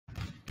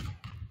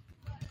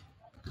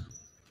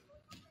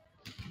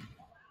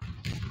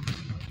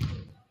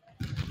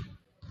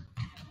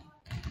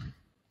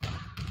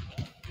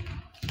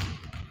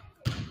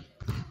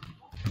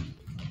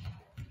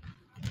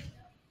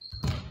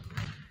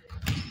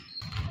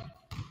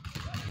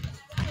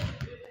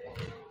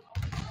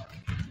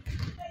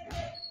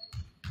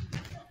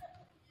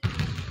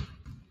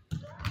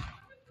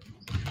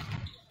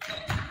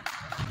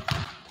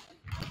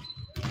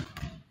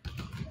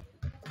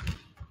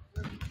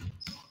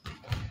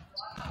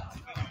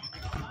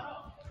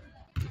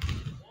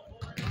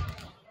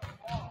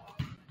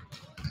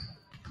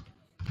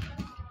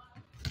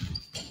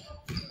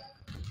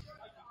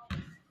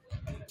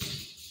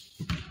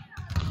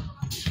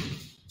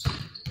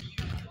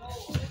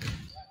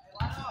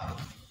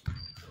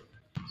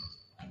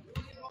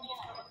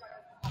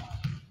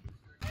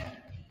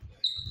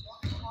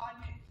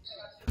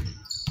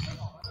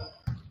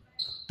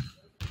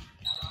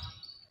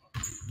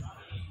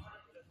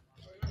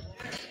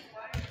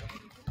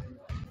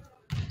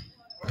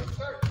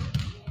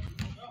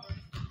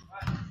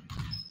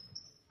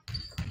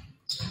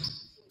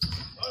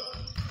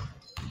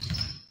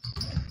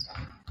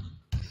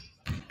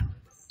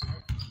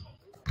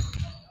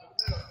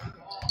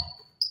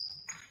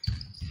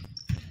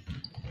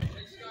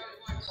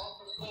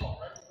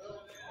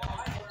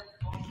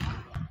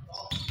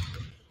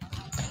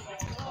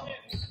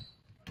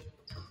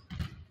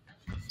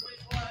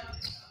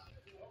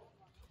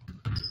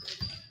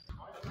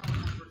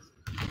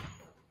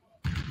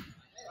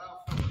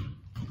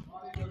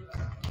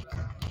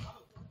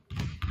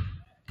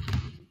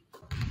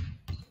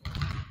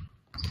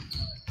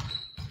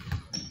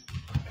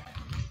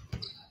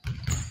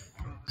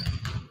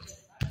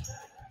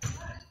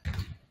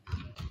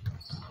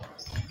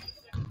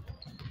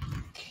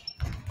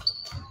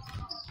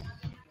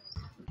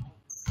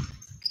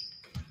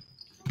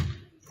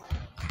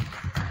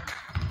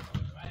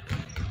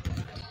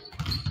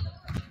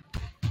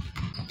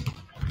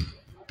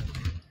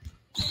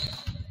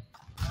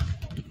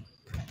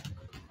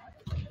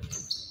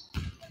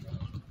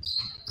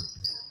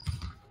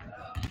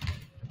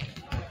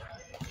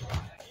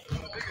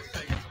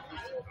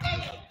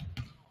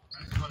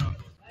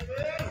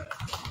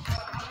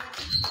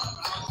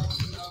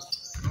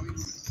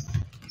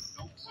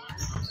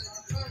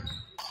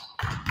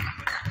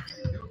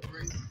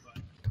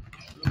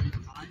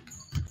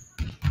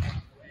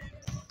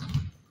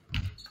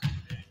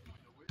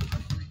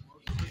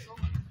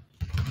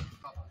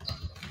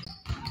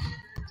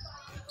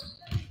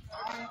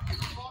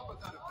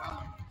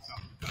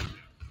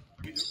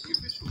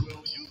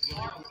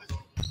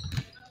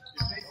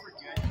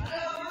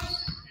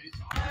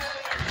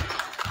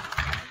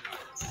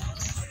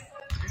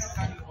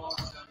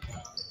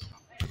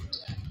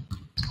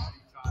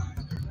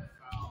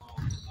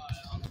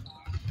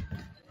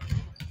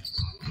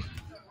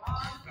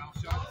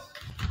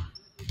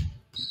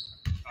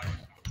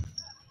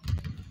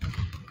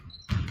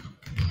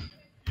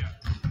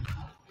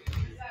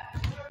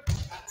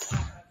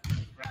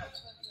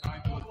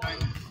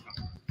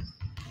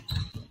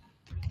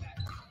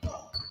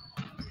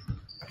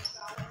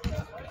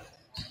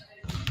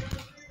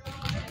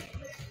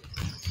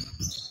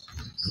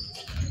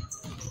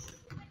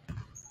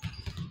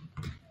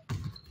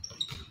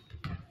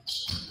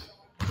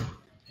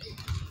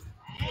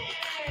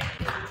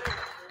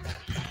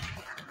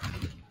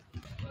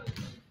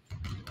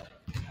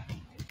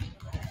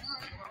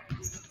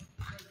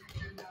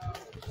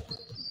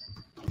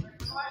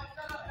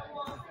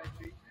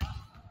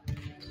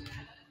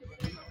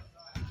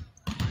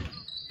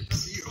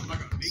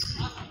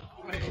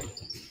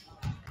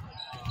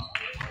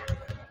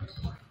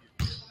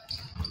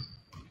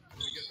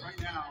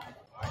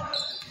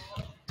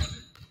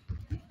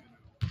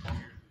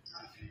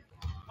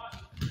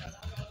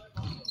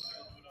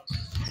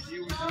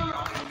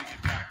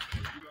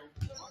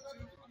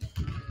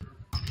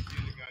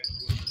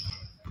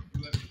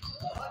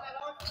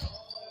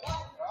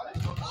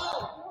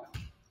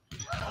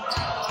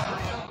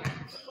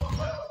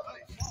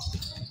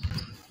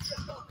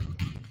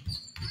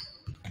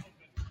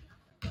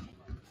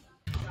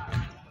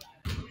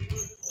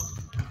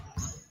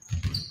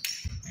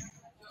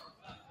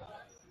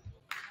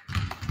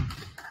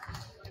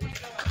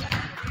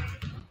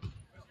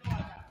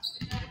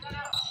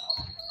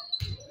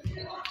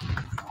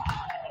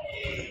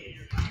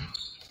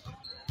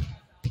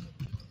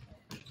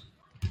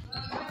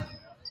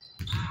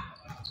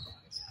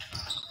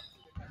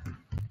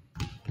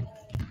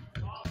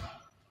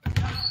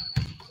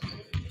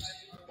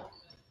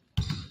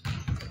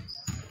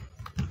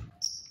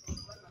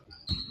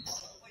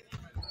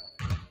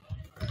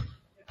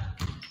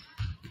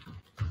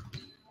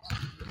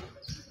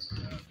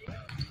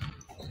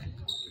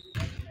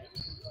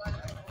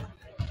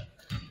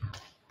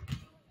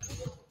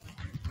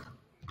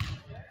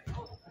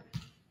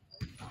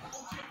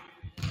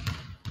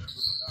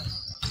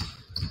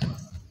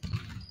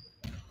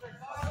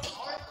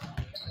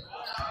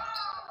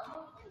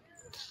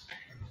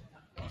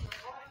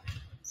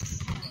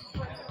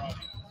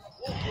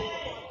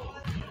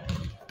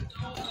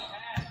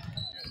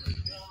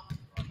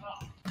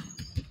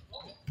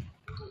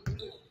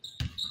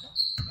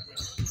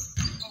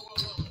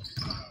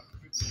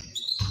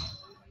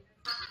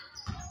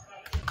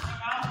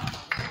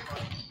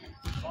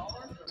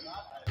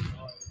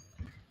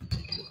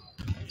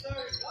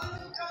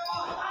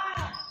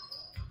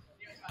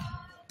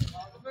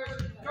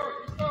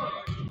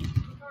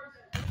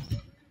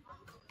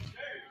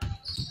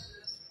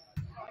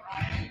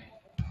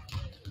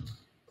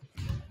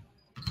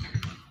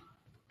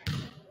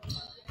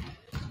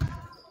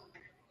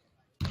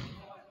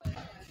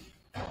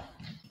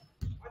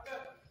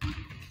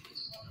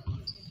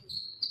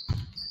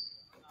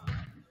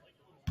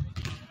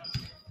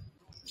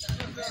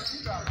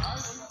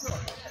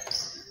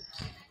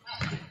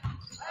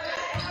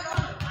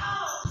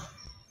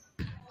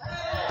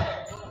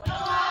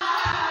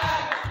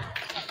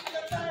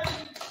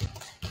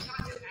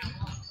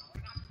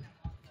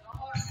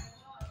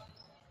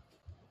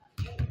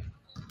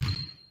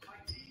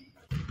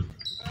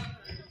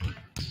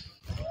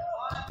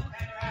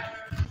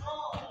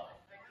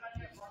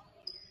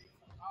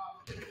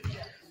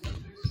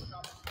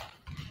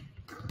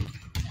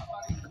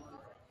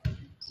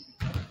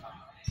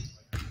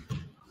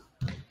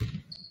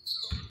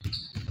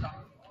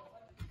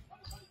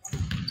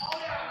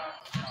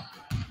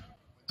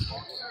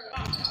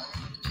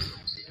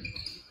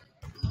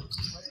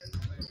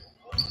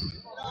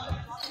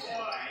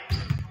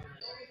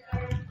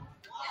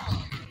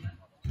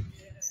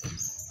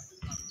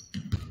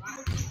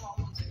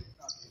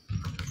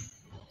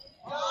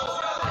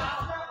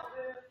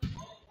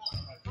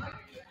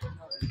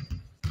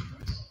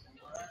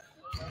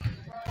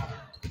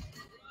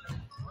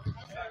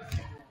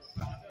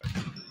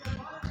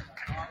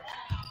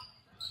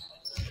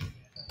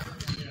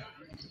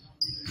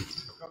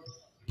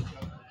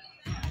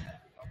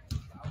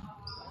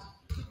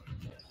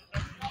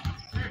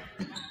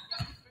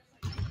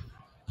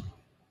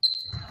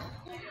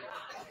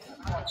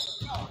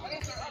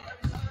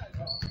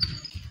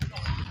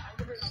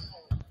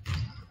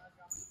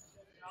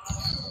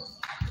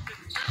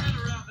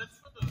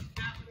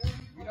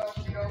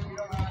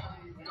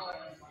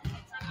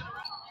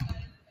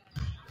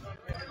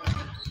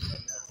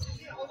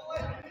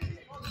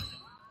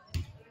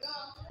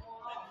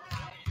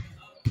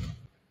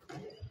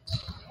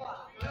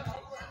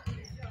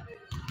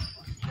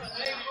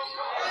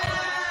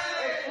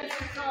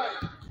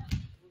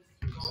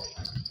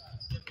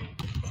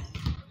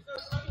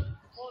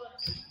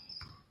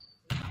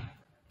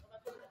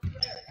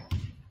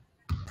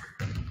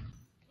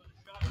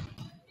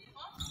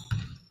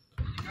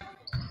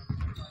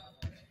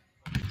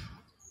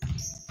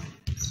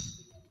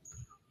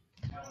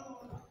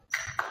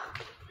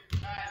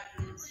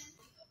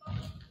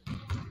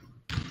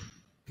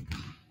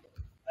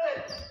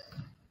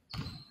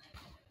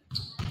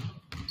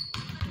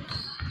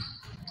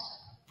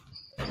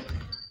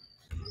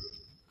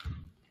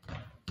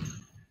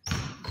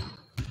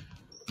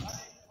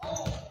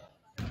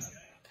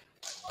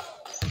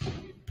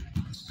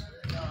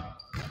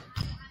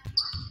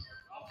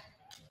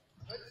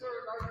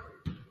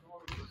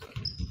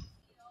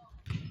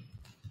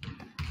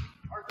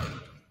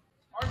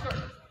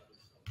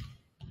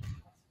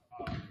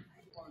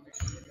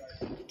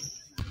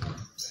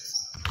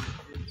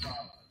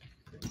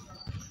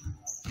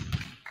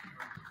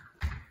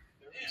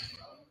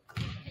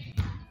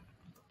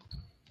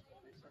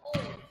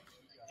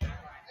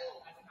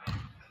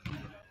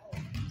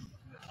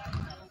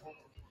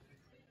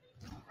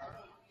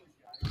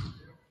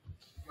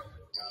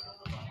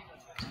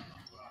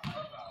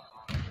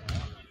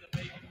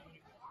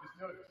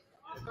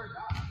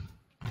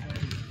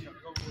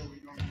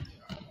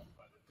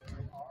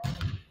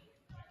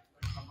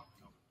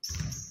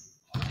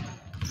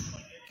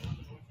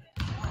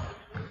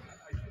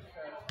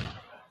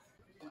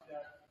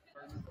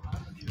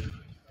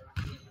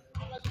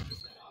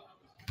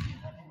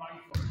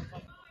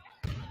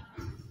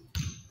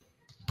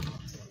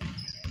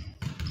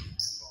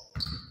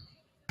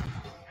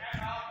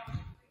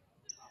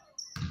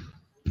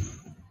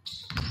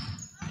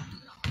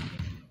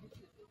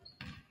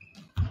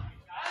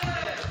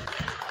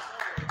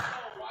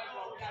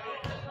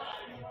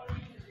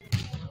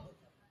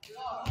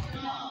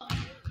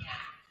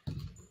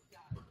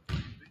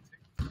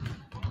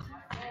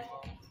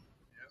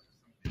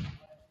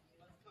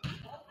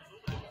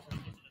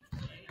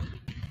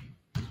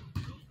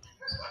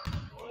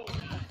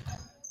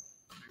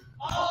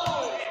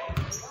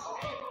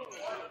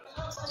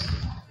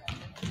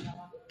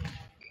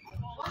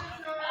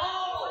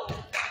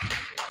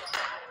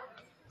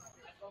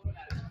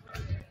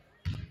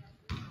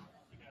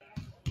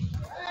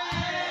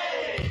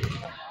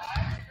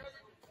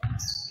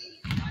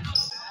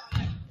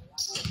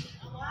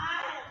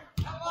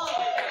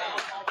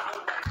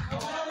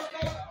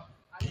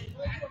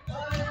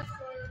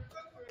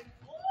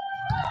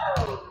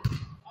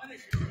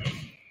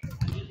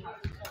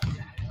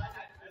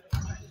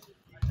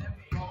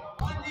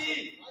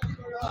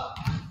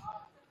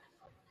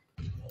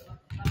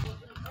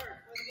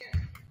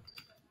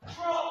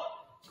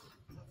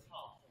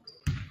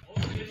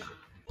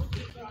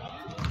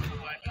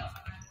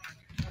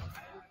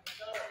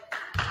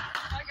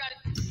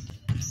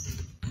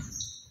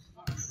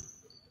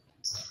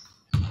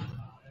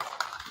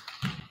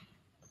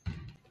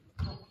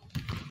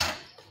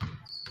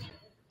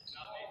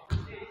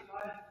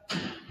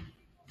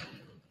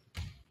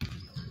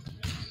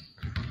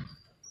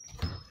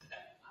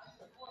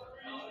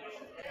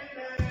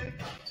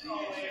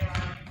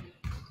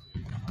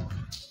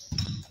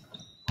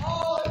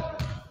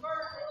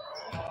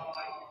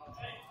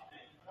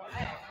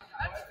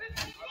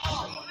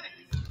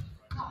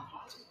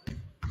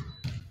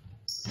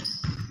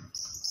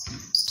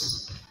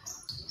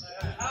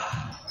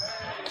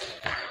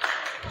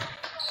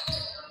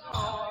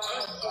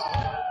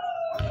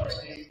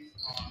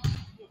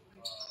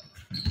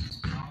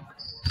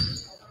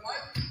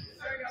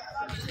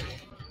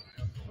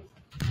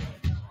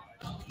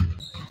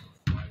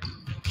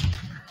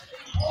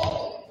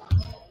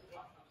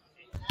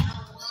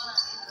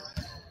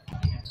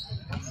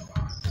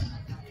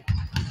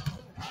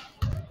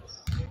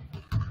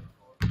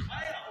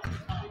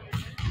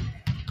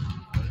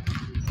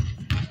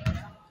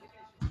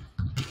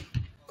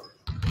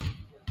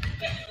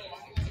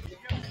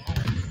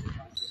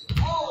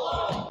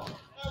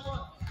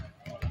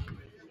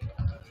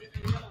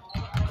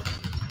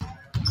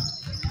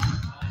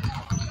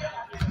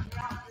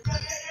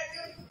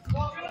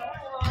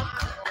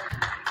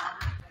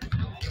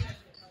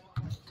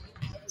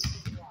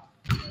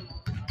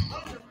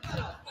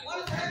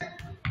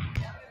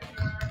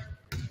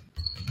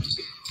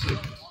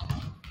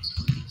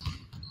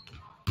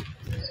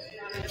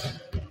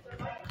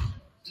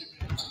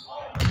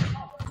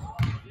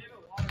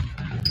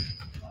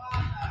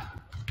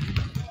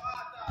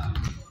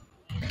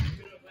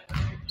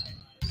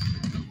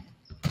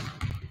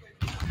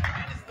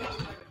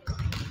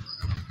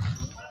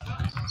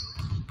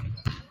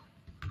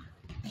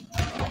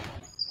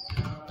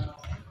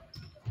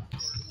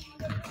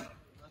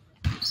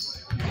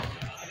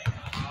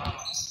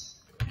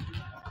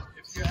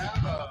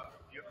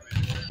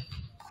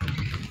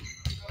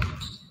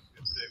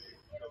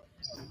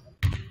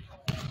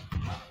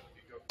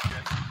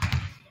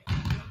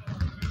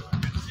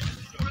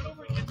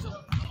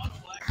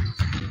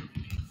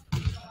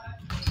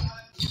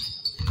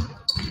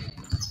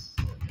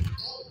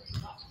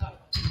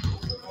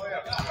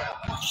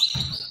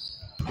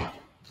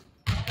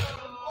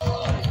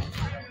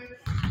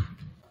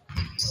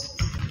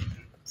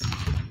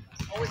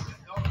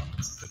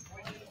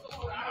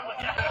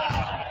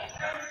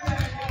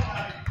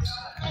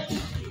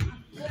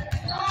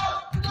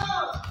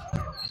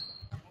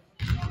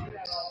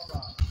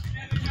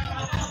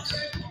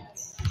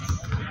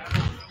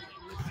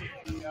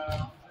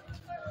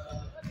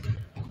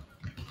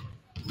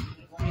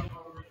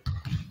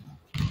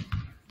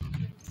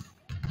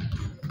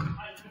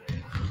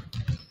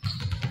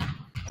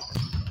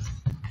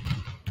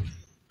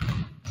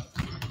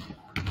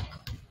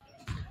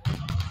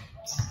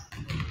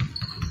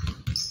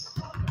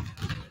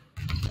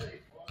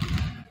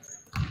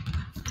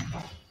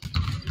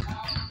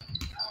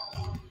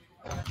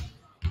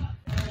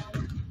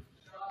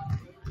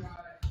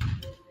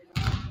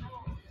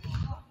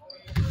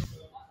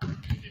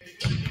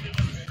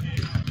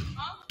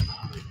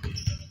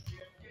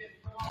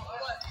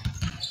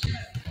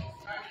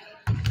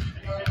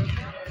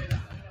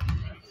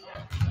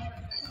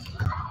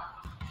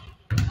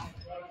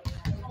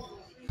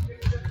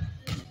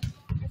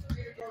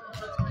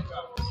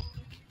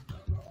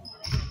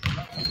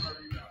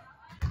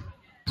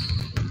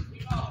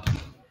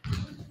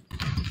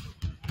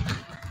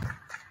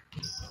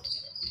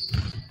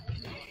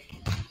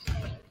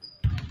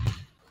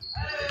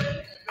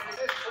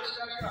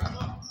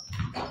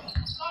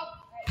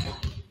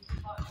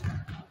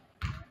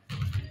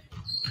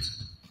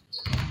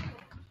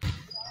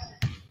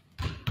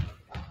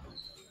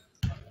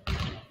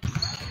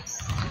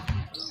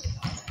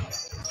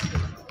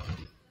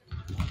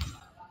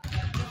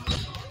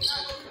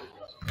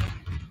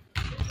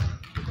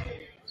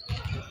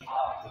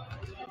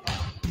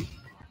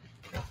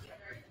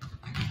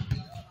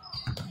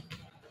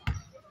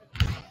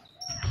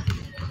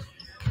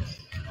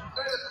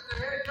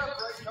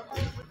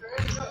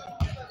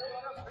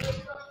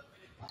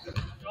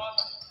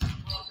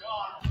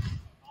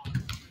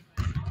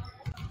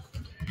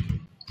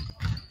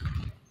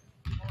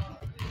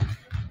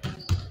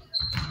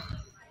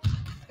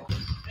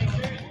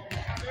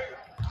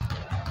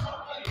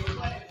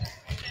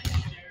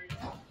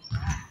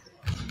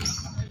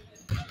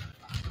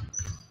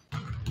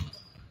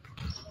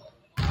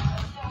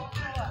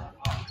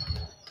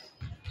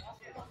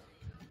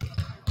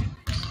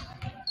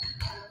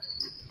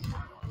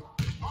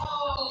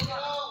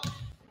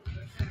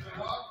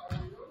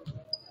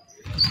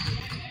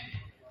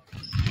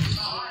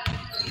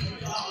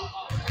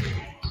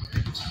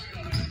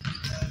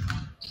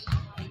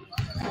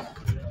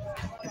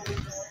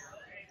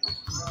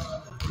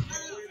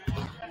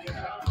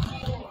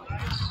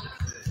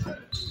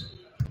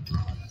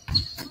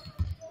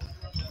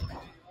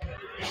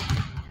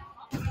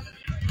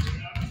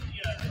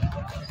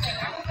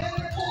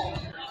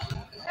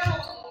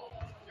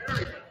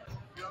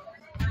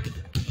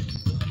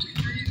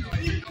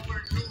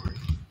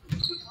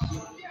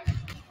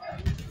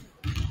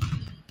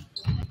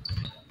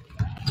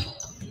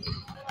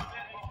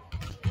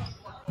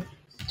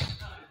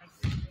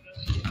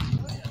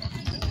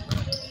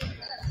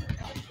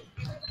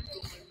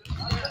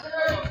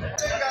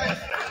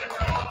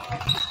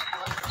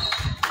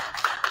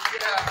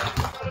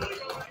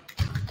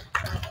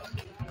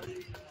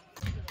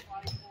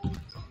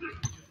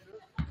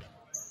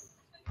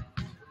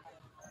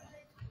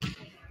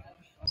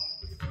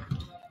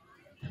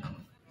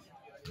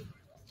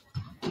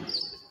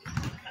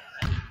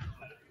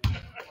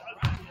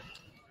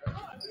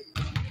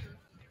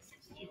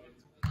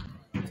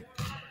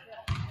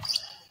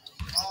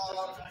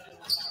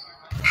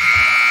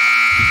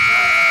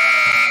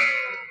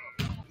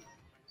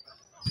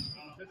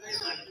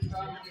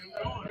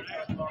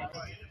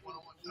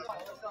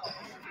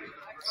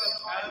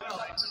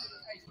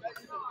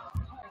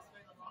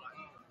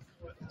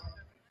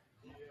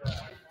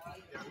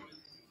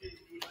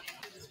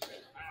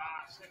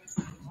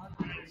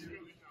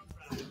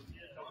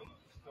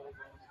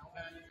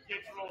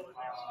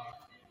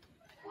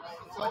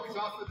always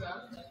offer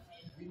them.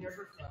 We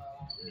never.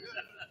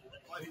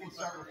 We can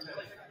start with that.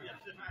 Okay,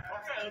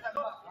 let's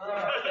go. All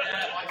right.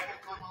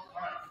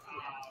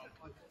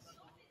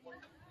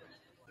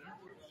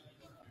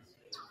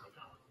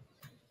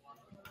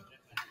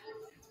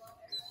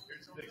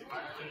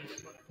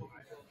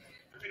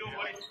 Hey, don't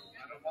wait.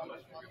 I don't know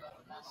much more about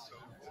this, so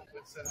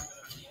let's set it up.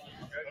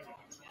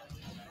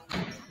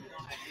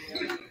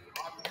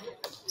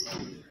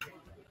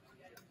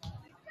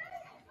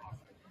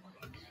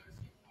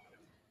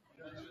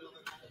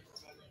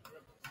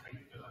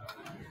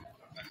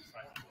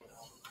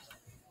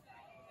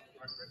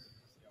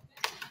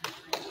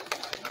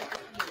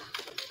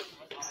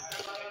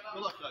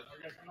 Good luck, guys.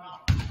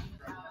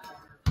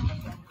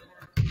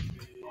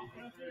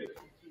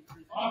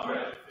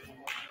 Pomfret.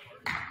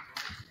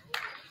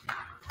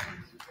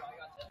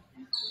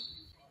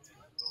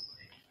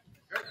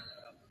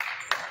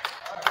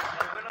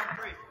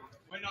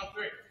 Win on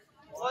three.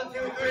 1, 2,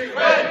 3, win!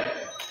 I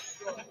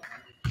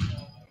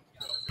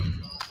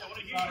want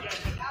to hear you guys.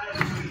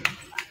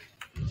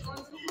 You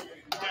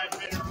guys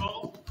ready to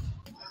roll?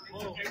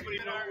 Everybody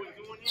know what we're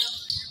doing here?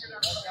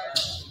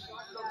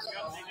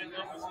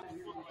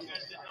 You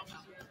guys did numbers.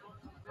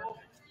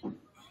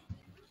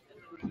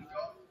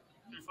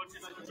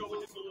 Switch over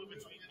just a little bit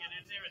so we can get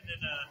in there, and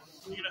then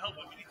we're going to help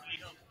him. We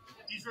need help.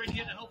 He's right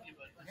here to help you,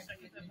 but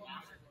second that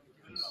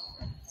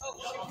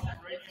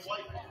right here,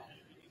 white.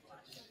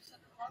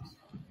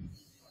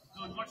 No,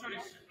 watch out.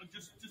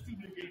 Just do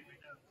new game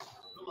right now.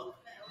 Good luck.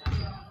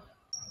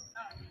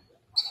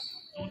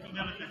 Don't do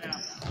that at the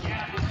half.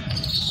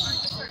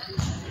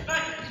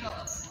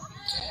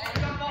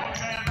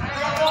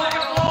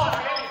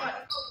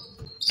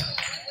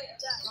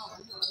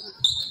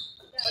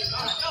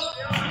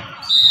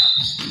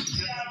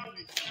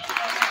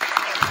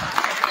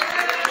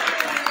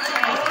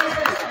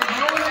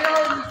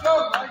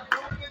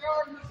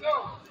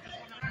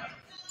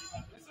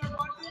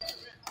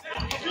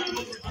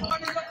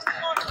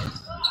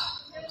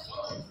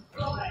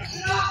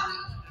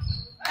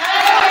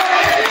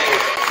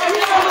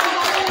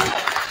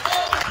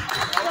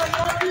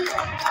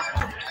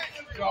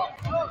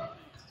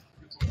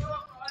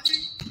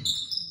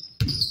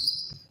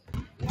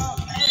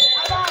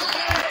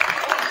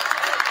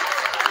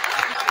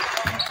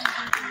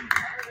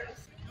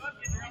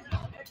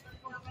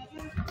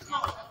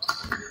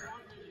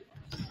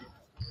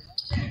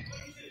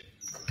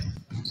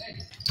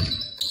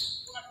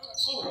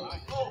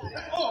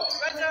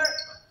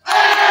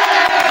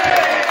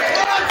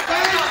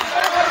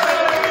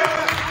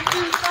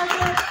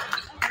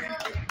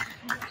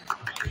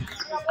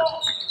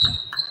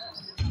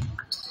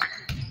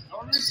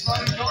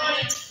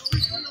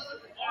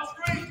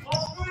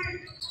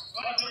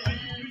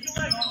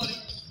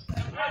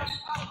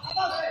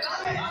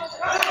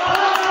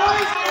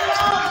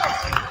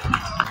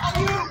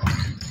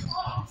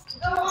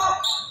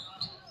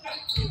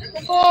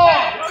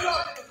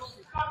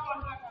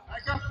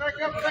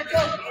 Back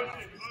up.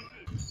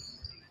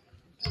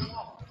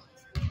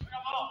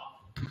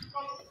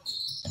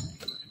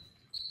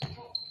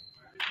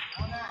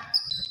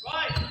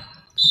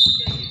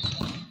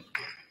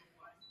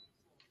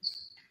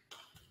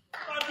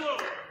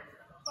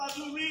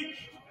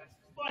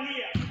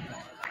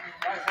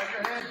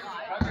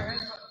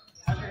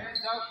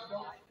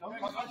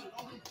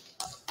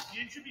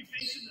 You should be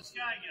facing the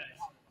sky, guys.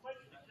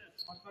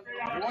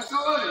 Watch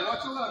 11,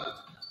 watch 11.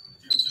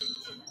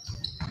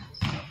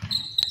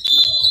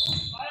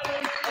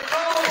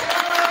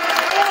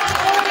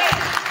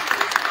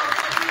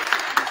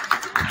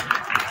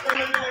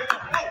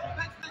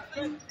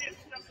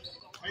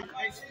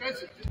 Hey,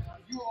 Spencer,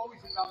 you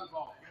always inbound the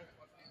ball.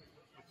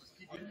 Just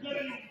keep it.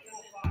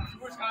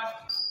 Yours, guys.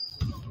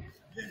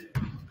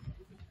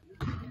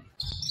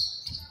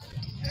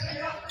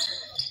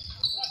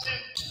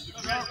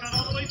 Cut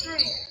all the way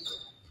through.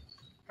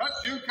 Cut,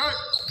 Jude, cut.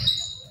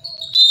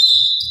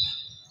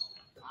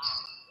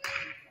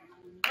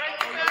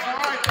 All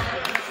right.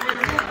 That's the way to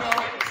move,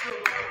 though.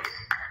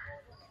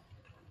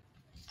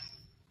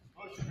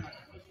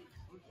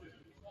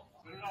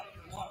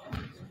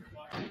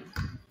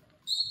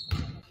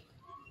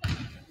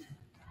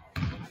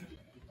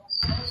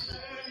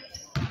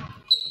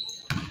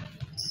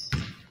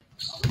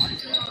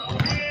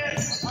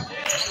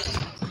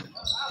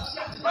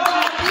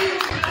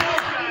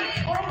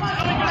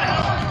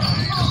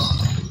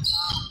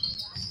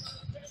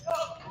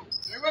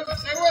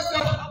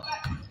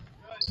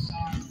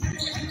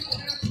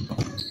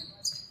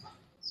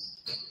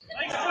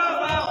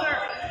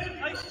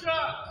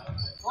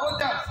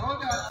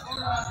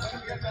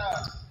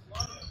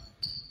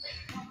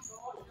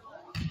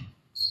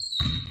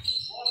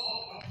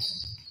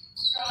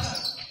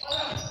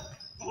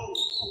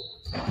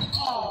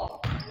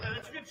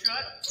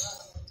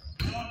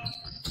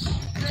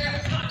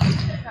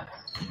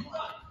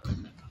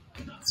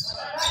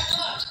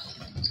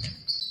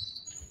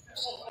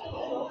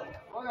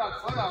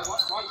 Slow down,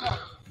 watch out.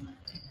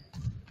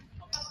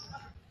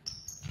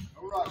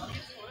 No rush.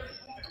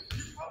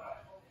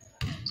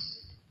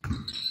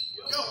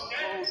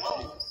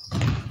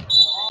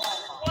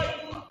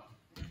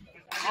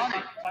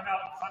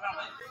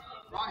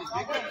 Ronnie,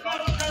 big one.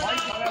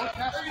 Right, don't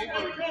pass over.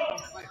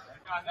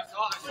 That's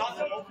all.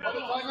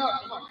 Time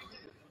out. Come on.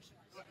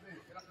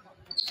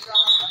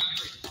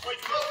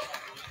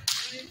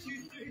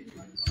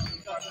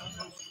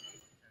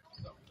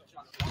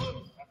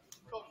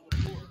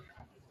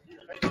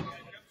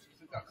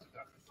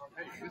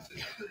 Hey, listen.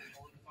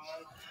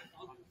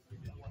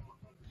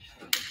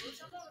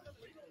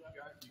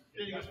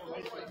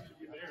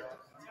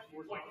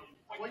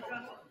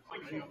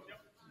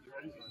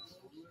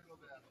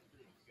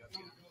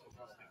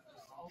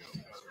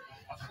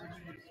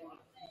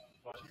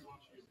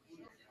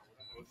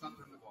 Let's not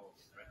turn the ball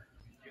over, right?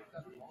 Get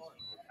that ball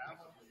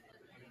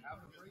and have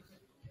a break.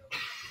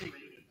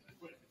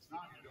 It's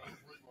not going to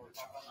work more.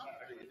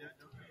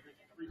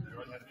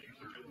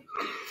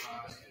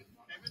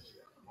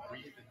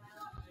 Breathe and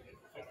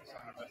focus on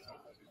our best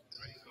opportunity,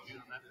 right? So on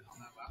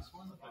that last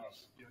one, you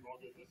guys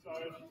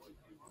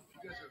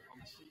are on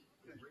the seat,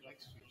 right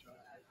next to each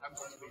other. Have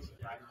one space of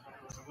back.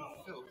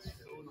 So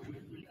Phil in the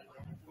wing.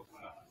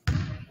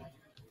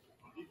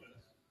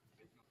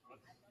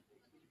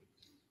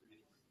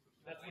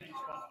 That's what he's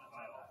talking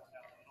about.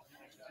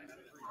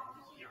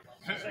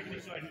 Second, he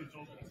saw he was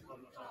open.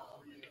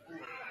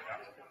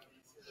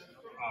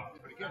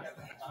 But again,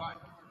 it's fine.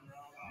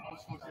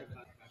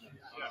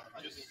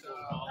 Yeah, just they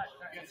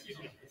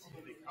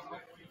come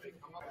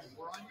up and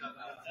we're on you.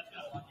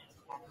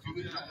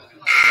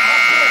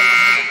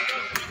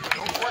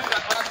 Don't worry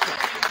that last one.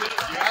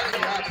 You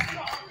have it.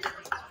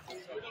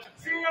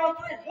 See you on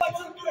 3. 1,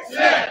 2, 3.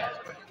 Yeah.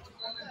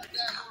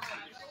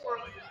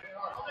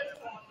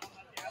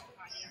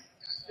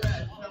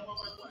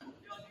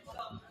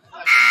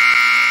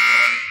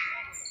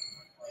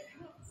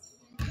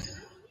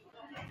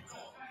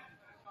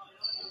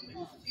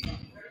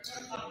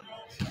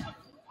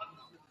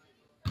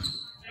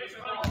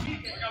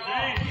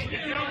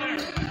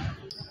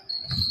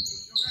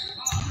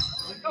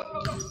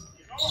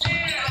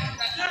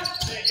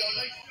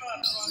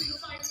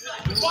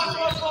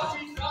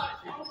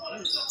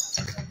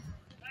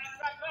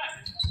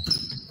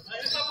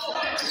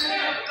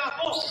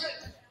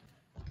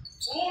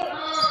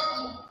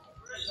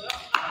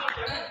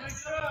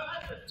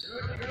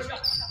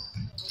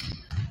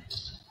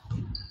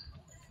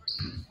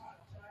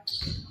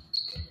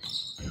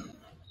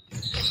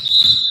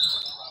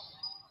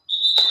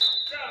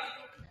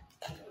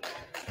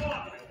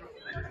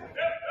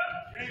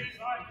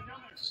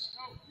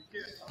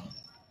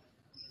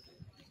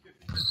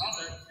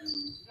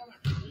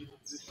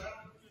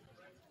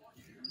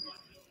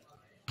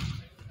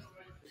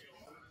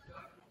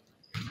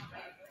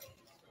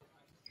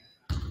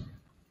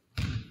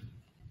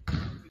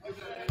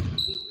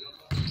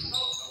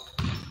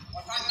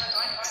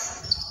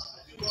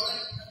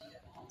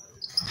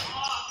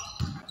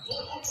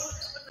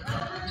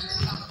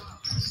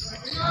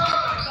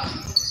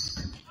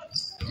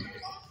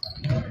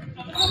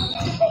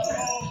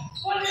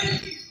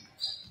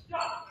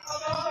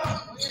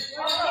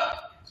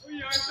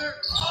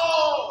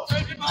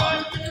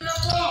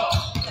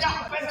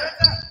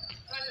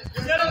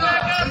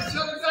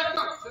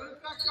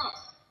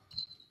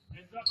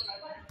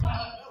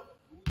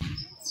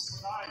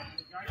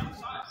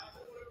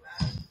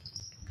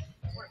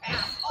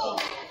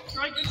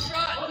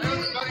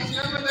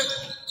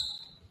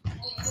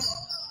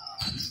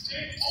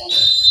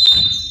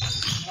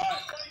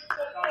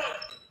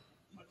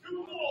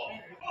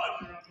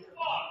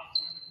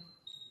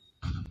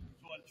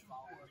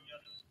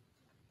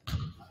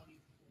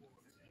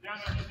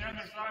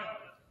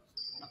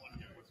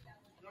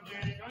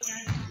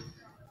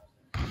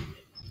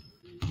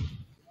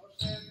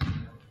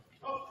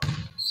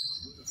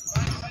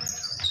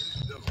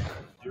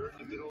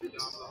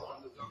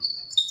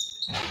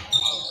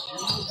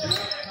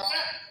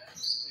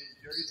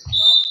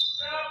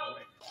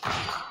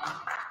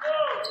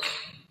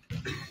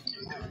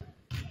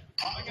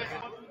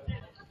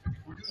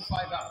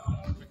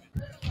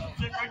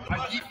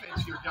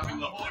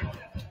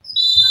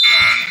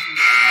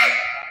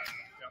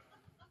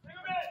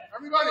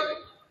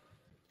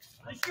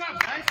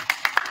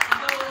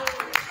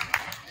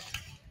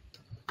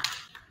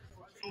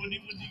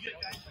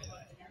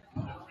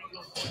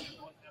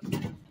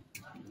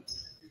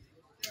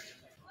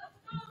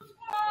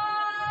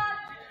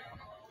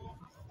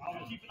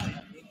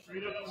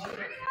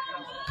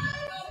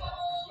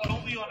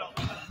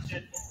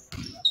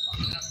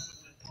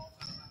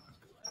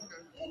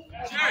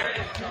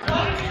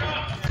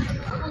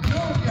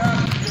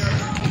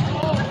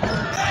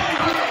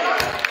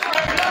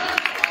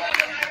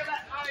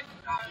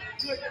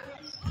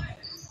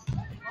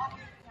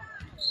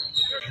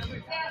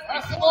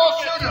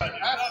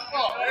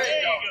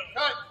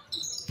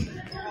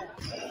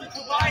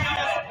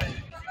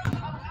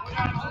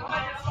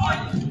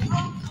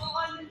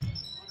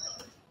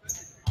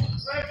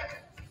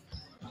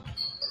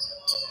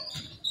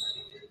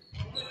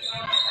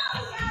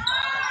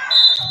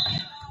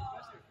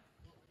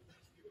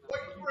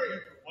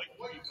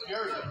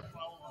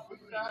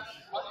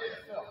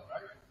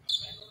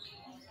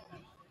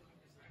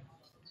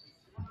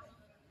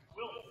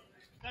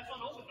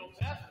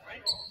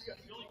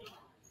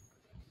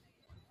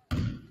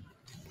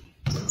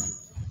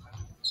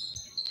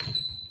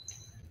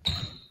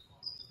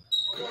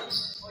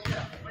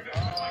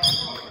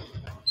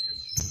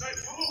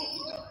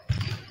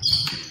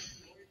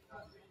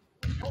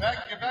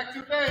 Get back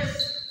to base.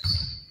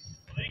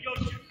 There you go,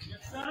 Jim.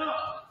 Set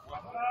up.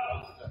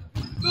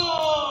 Go!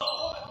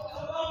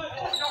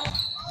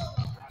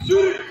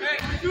 Shoot it! Hey,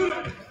 shoot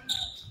it!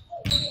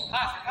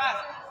 Pass it, pass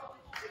it.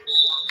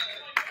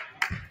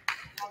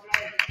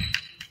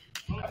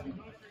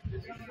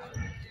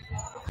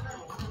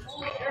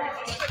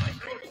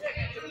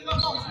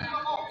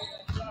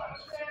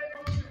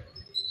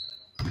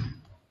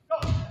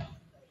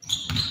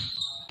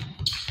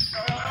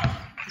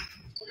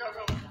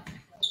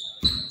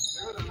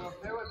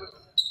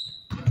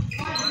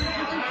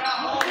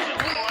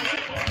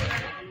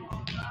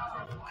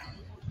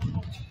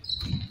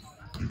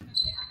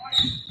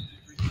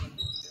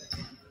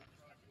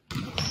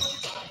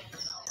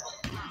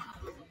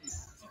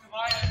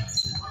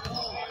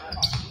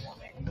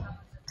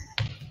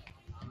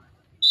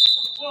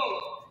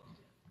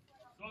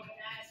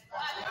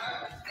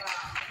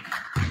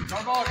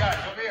 Come on, guys,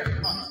 over here.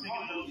 Come on.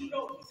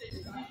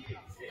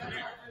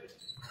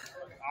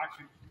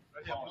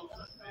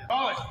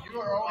 Colin, you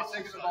are always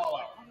taking the ball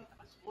out.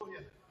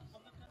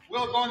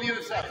 Will, go on the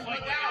other side.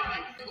 Mike,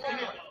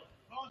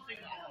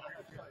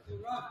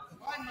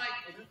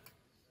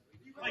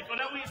 go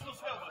that way, you're supposed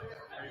to go.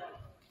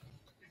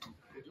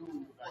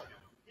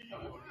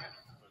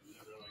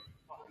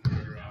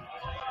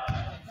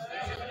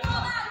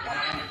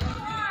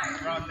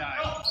 Round 9.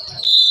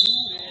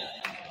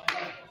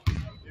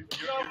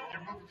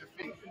 You're moving your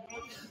feet.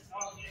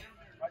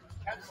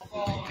 Catch the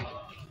ball.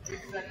 3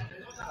 seconds.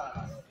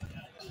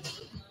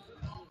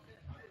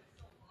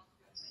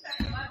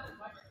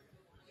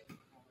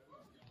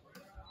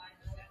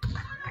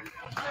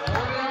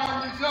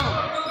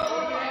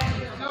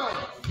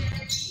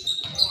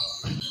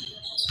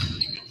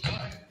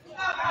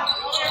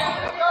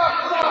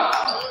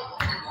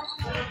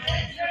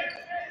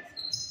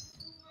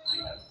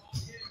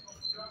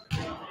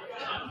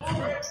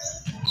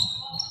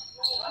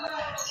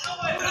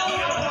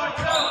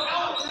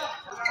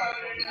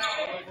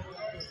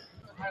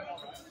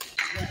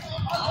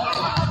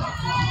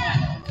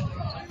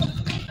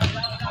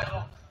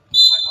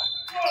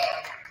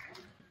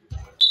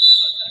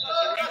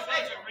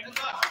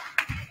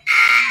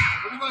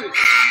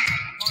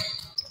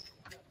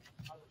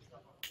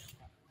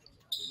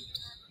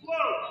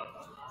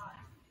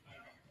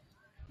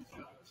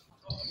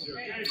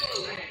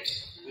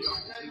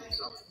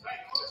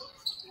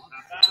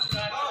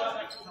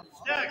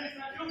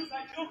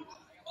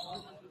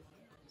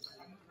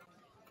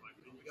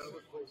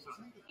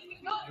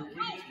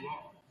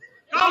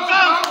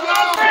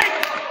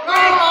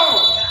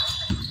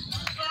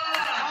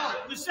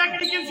 The second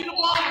he gives you the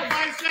ball, the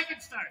 5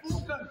 seconds starts. All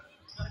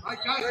right,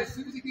 guys, as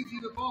soon as he gives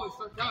you the ball, you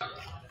start counting.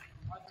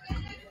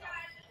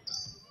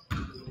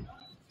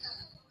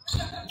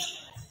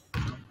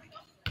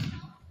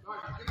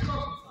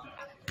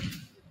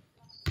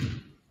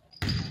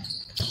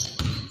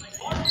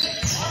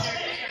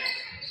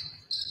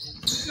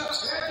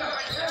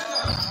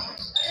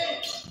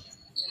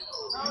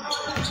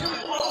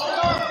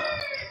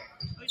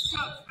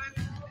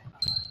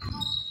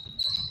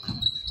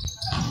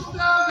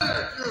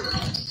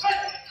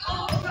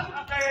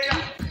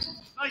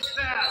 Nice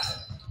pass.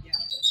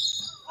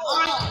 All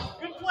right,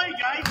 good play,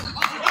 guys.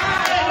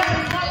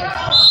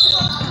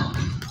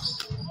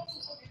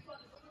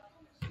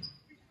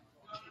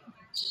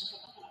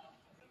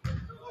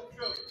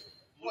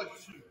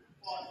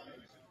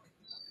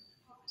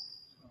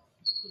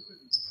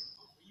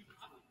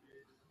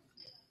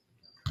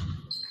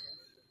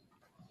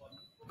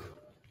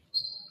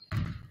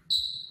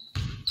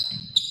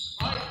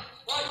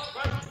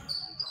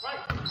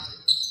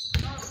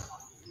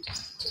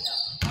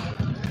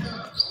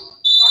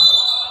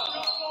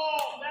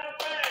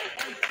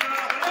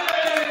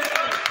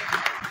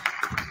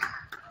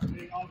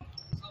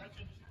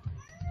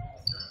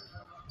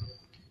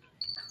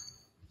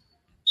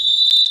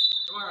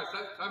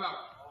 Time out.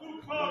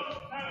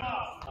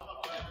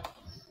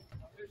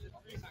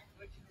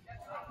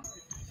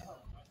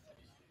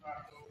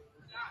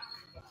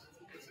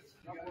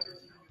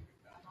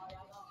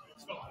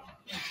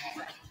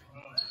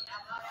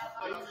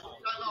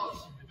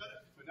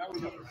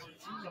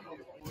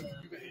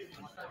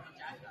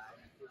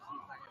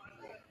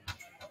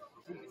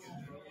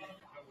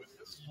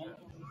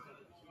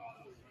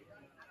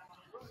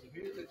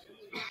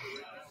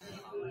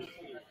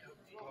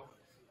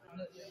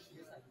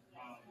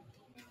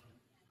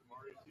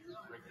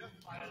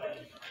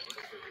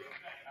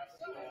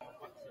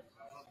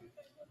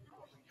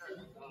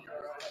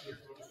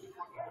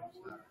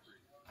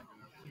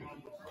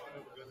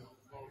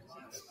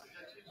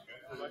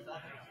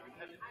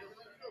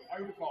 I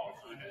recall.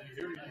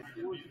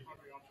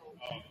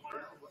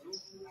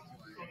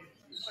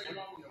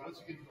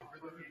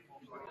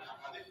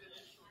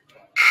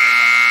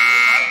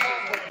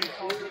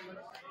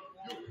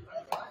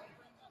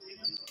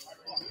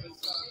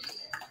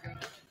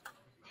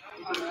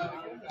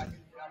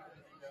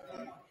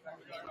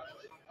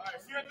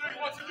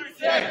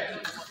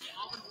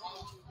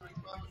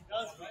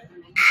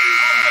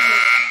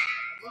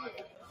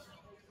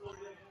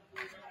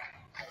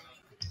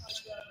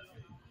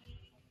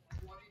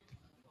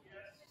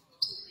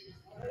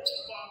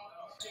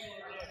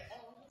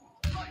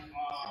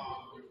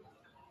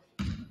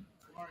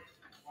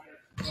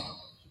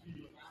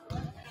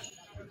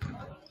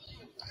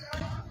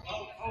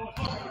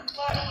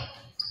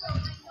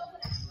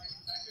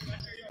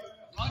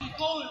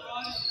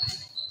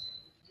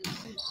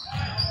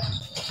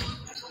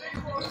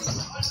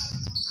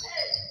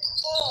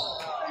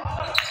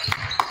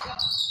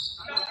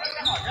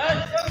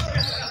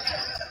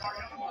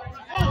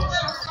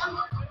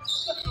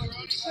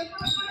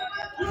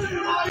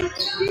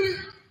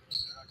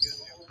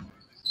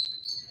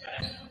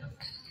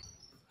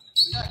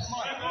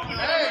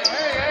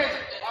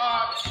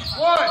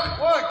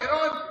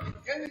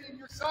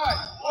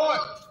 Side, boy.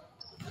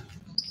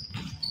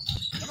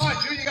 Come on,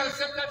 Jude, you gotta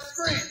set that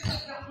screen.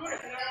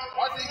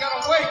 Arthur, you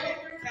gotta wait.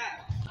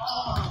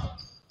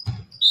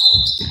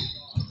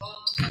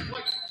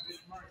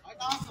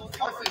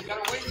 Arthur, you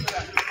gotta wait for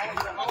that.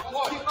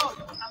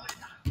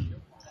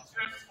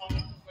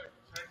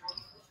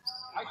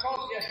 I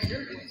called, yeah,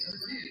 you're getting it.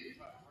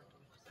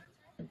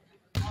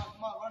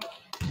 Come on, run it.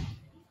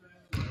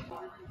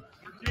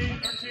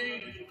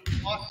 13.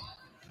 Awesome.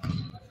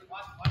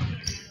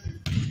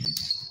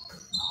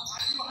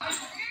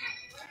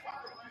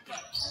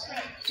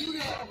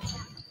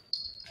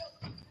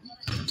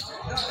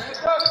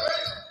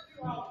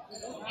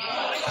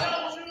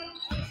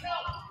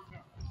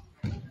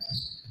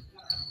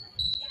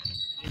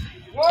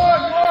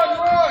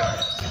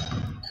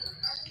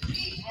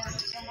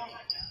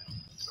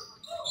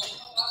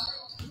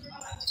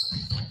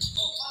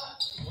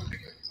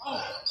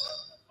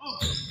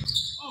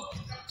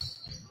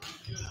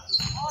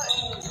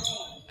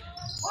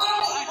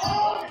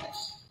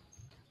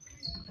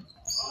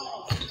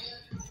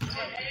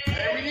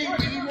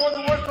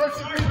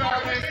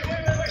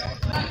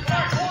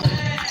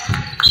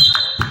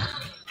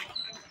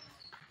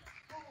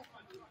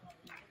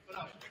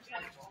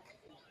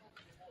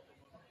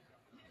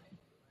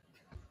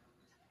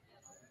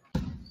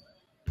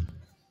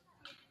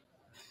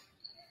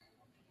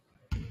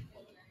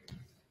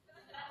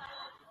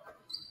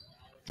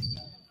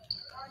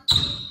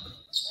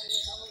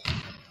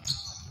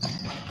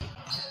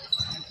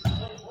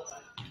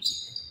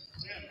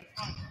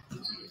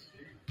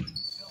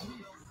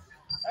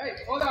 Hey,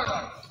 hold on,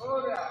 Mark.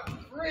 Hold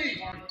on.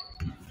 Three.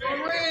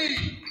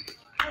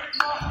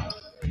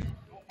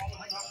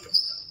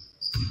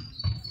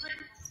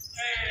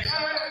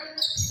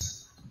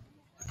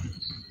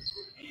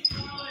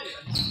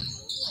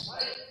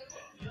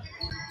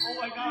 Oh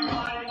my God,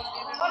 Ryan.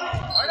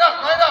 Right up.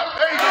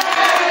 There you go.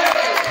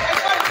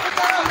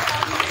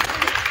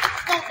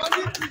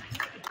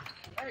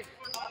 Hey,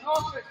 on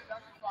offense,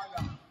 that's a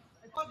 5 out.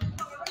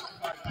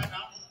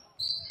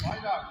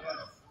 5 out, yes.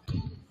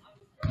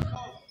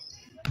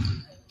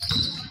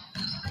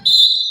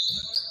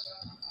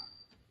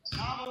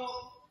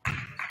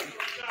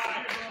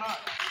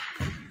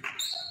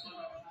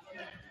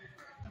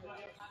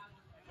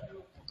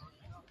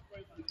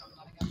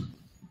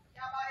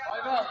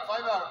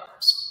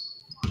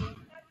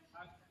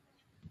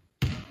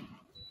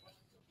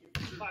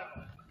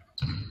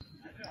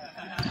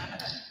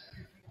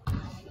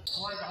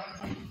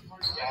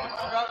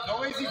 Five out.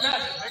 No easy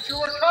pass. Make sure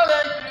we're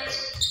cutting.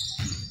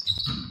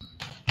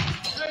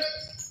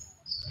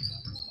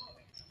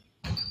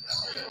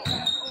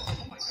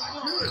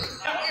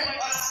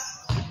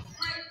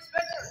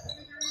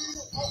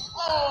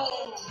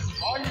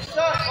 Ball your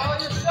shot.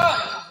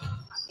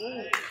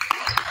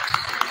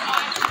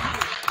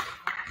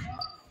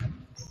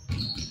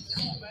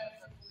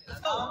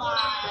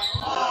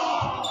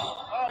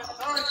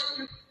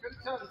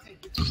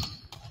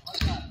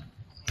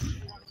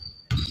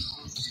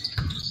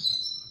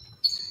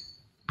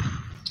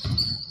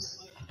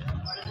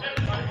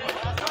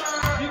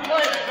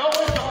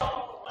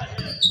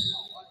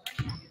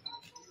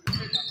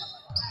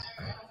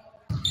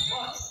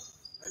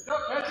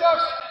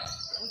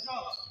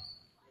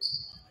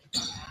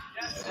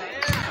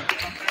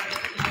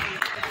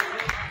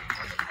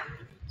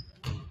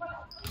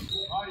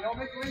 Don't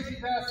make lazy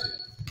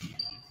passes.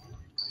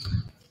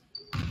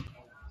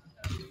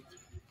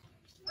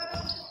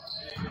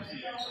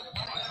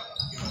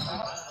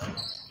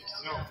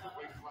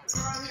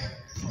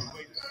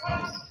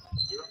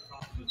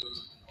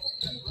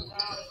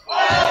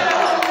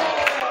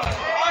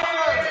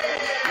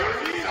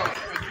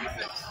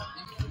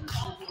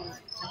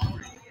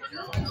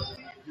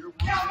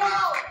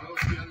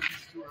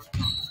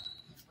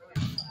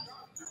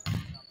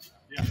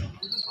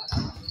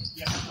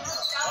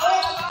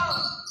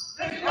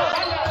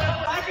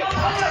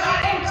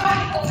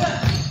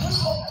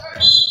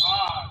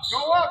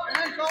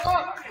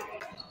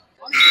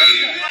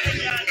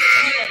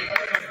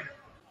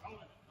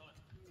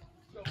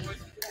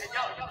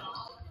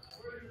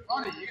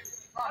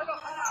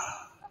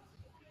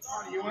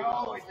 You went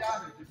all the way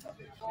down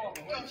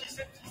there. She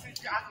said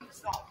you have to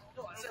stop.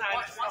 No, I said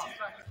watch his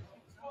back.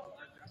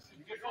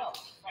 You get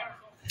off.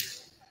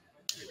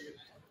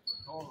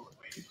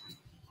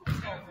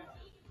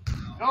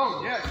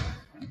 No, yes.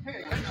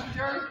 Pay attention,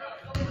 Jerry.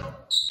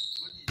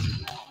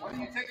 Why do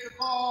you take the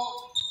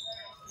ball?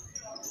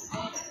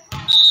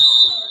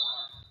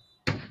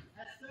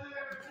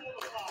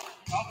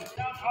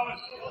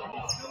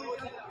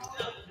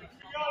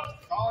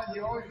 Colin,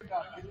 you always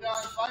got it. Get down,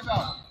 5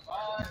 out.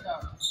 5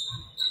 out.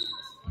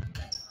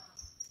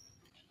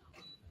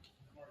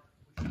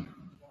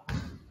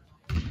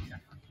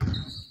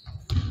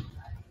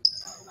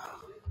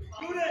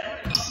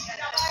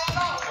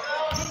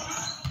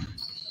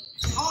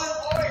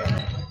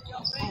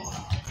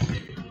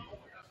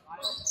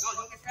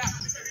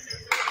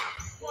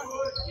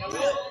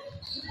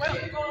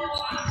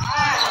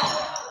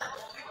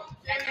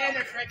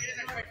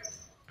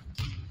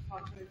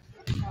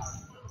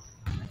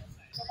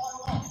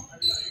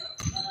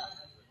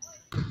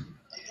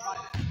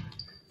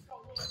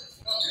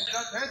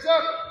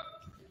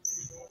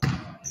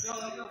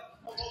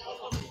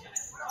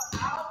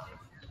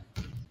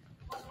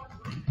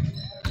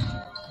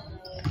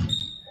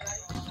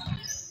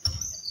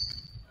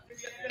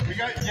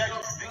 got, yeah,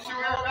 make sure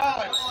we're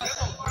balanced.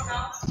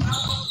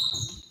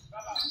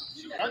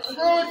 That's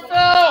through it,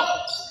 Phil!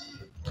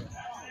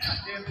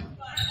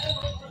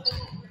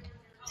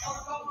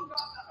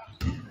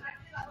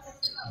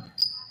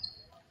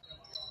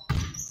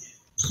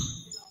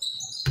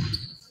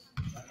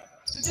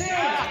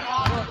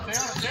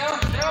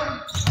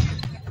 Down.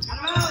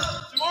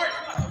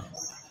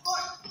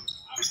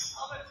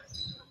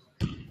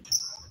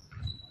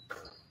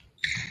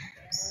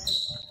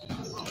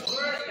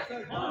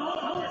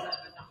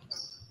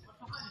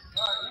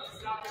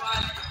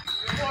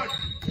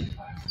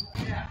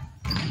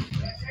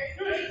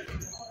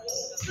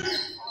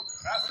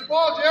 Pass the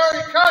ball,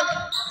 Jerry, cut!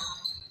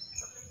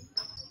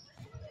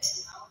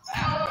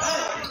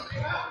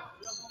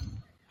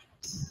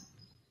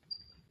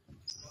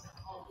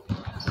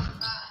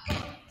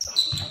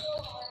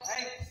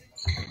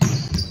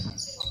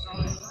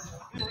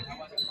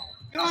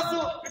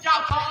 Good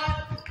job, Colin.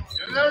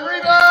 Get that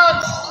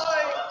rebound!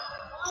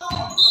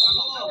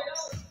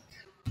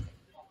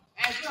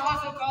 Hey, good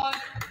hustle, Colin.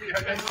 Yeah,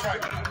 that's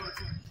right.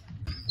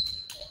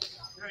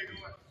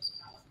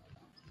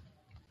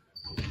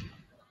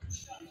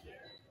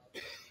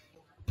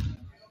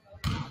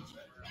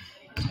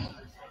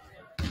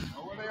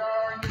 Know where they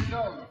are in your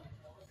zone.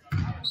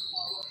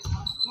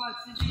 Come on,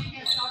 CJ, you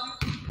can't stop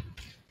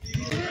you.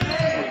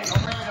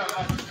 Don't bring it up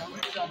much. Don't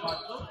bring it up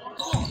much.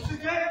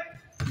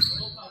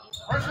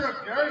 Pressure up,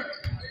 Gary.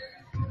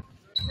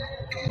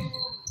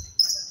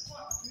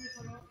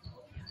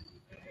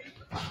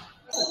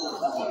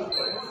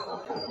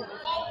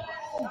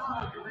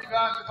 Good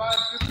rebound,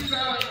 Tobias. Good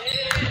rebound.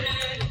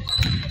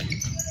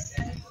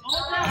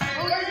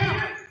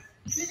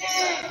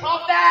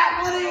 Off that!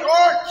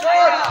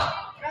 Short!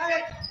 Grab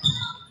it!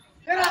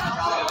 Get up!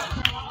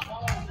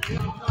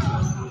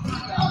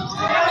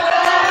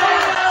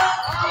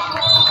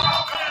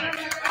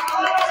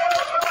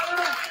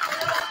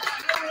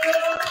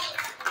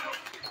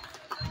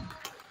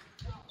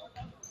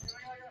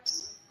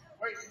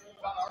 Wait, is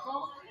that our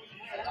ball?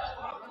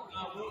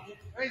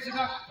 Hey, is it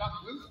not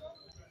blue?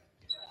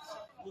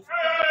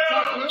 It's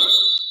not blue?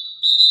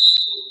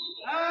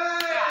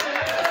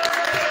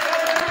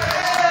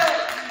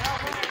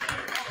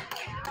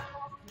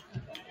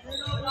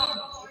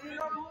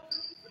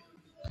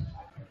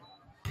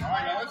 All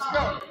right, now let's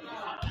go.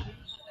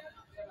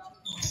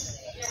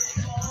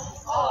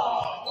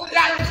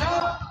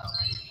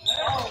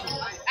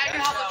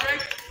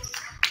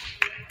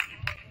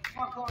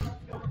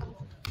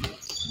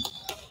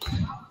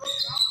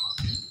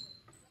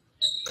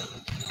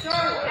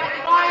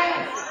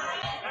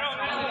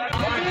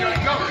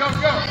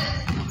 Go.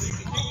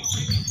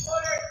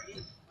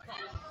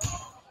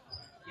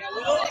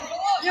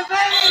 You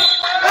baby!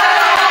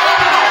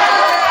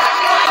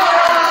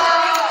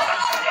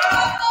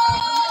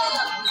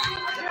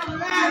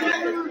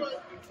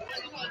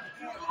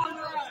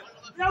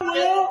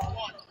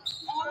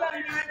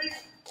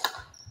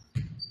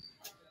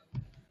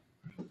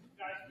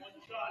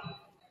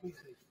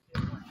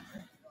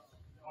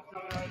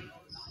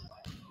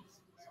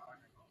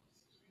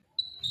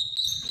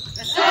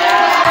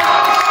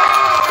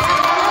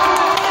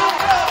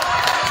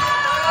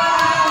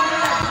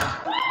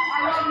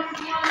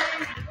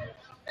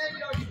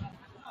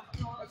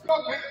 Let's go,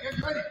 get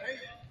ready. Hey,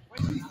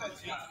 wait defense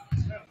here.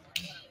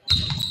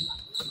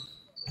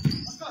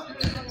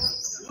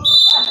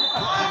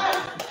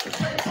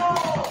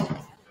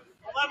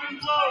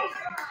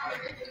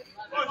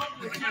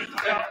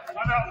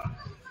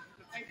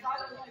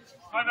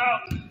 I'm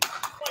out.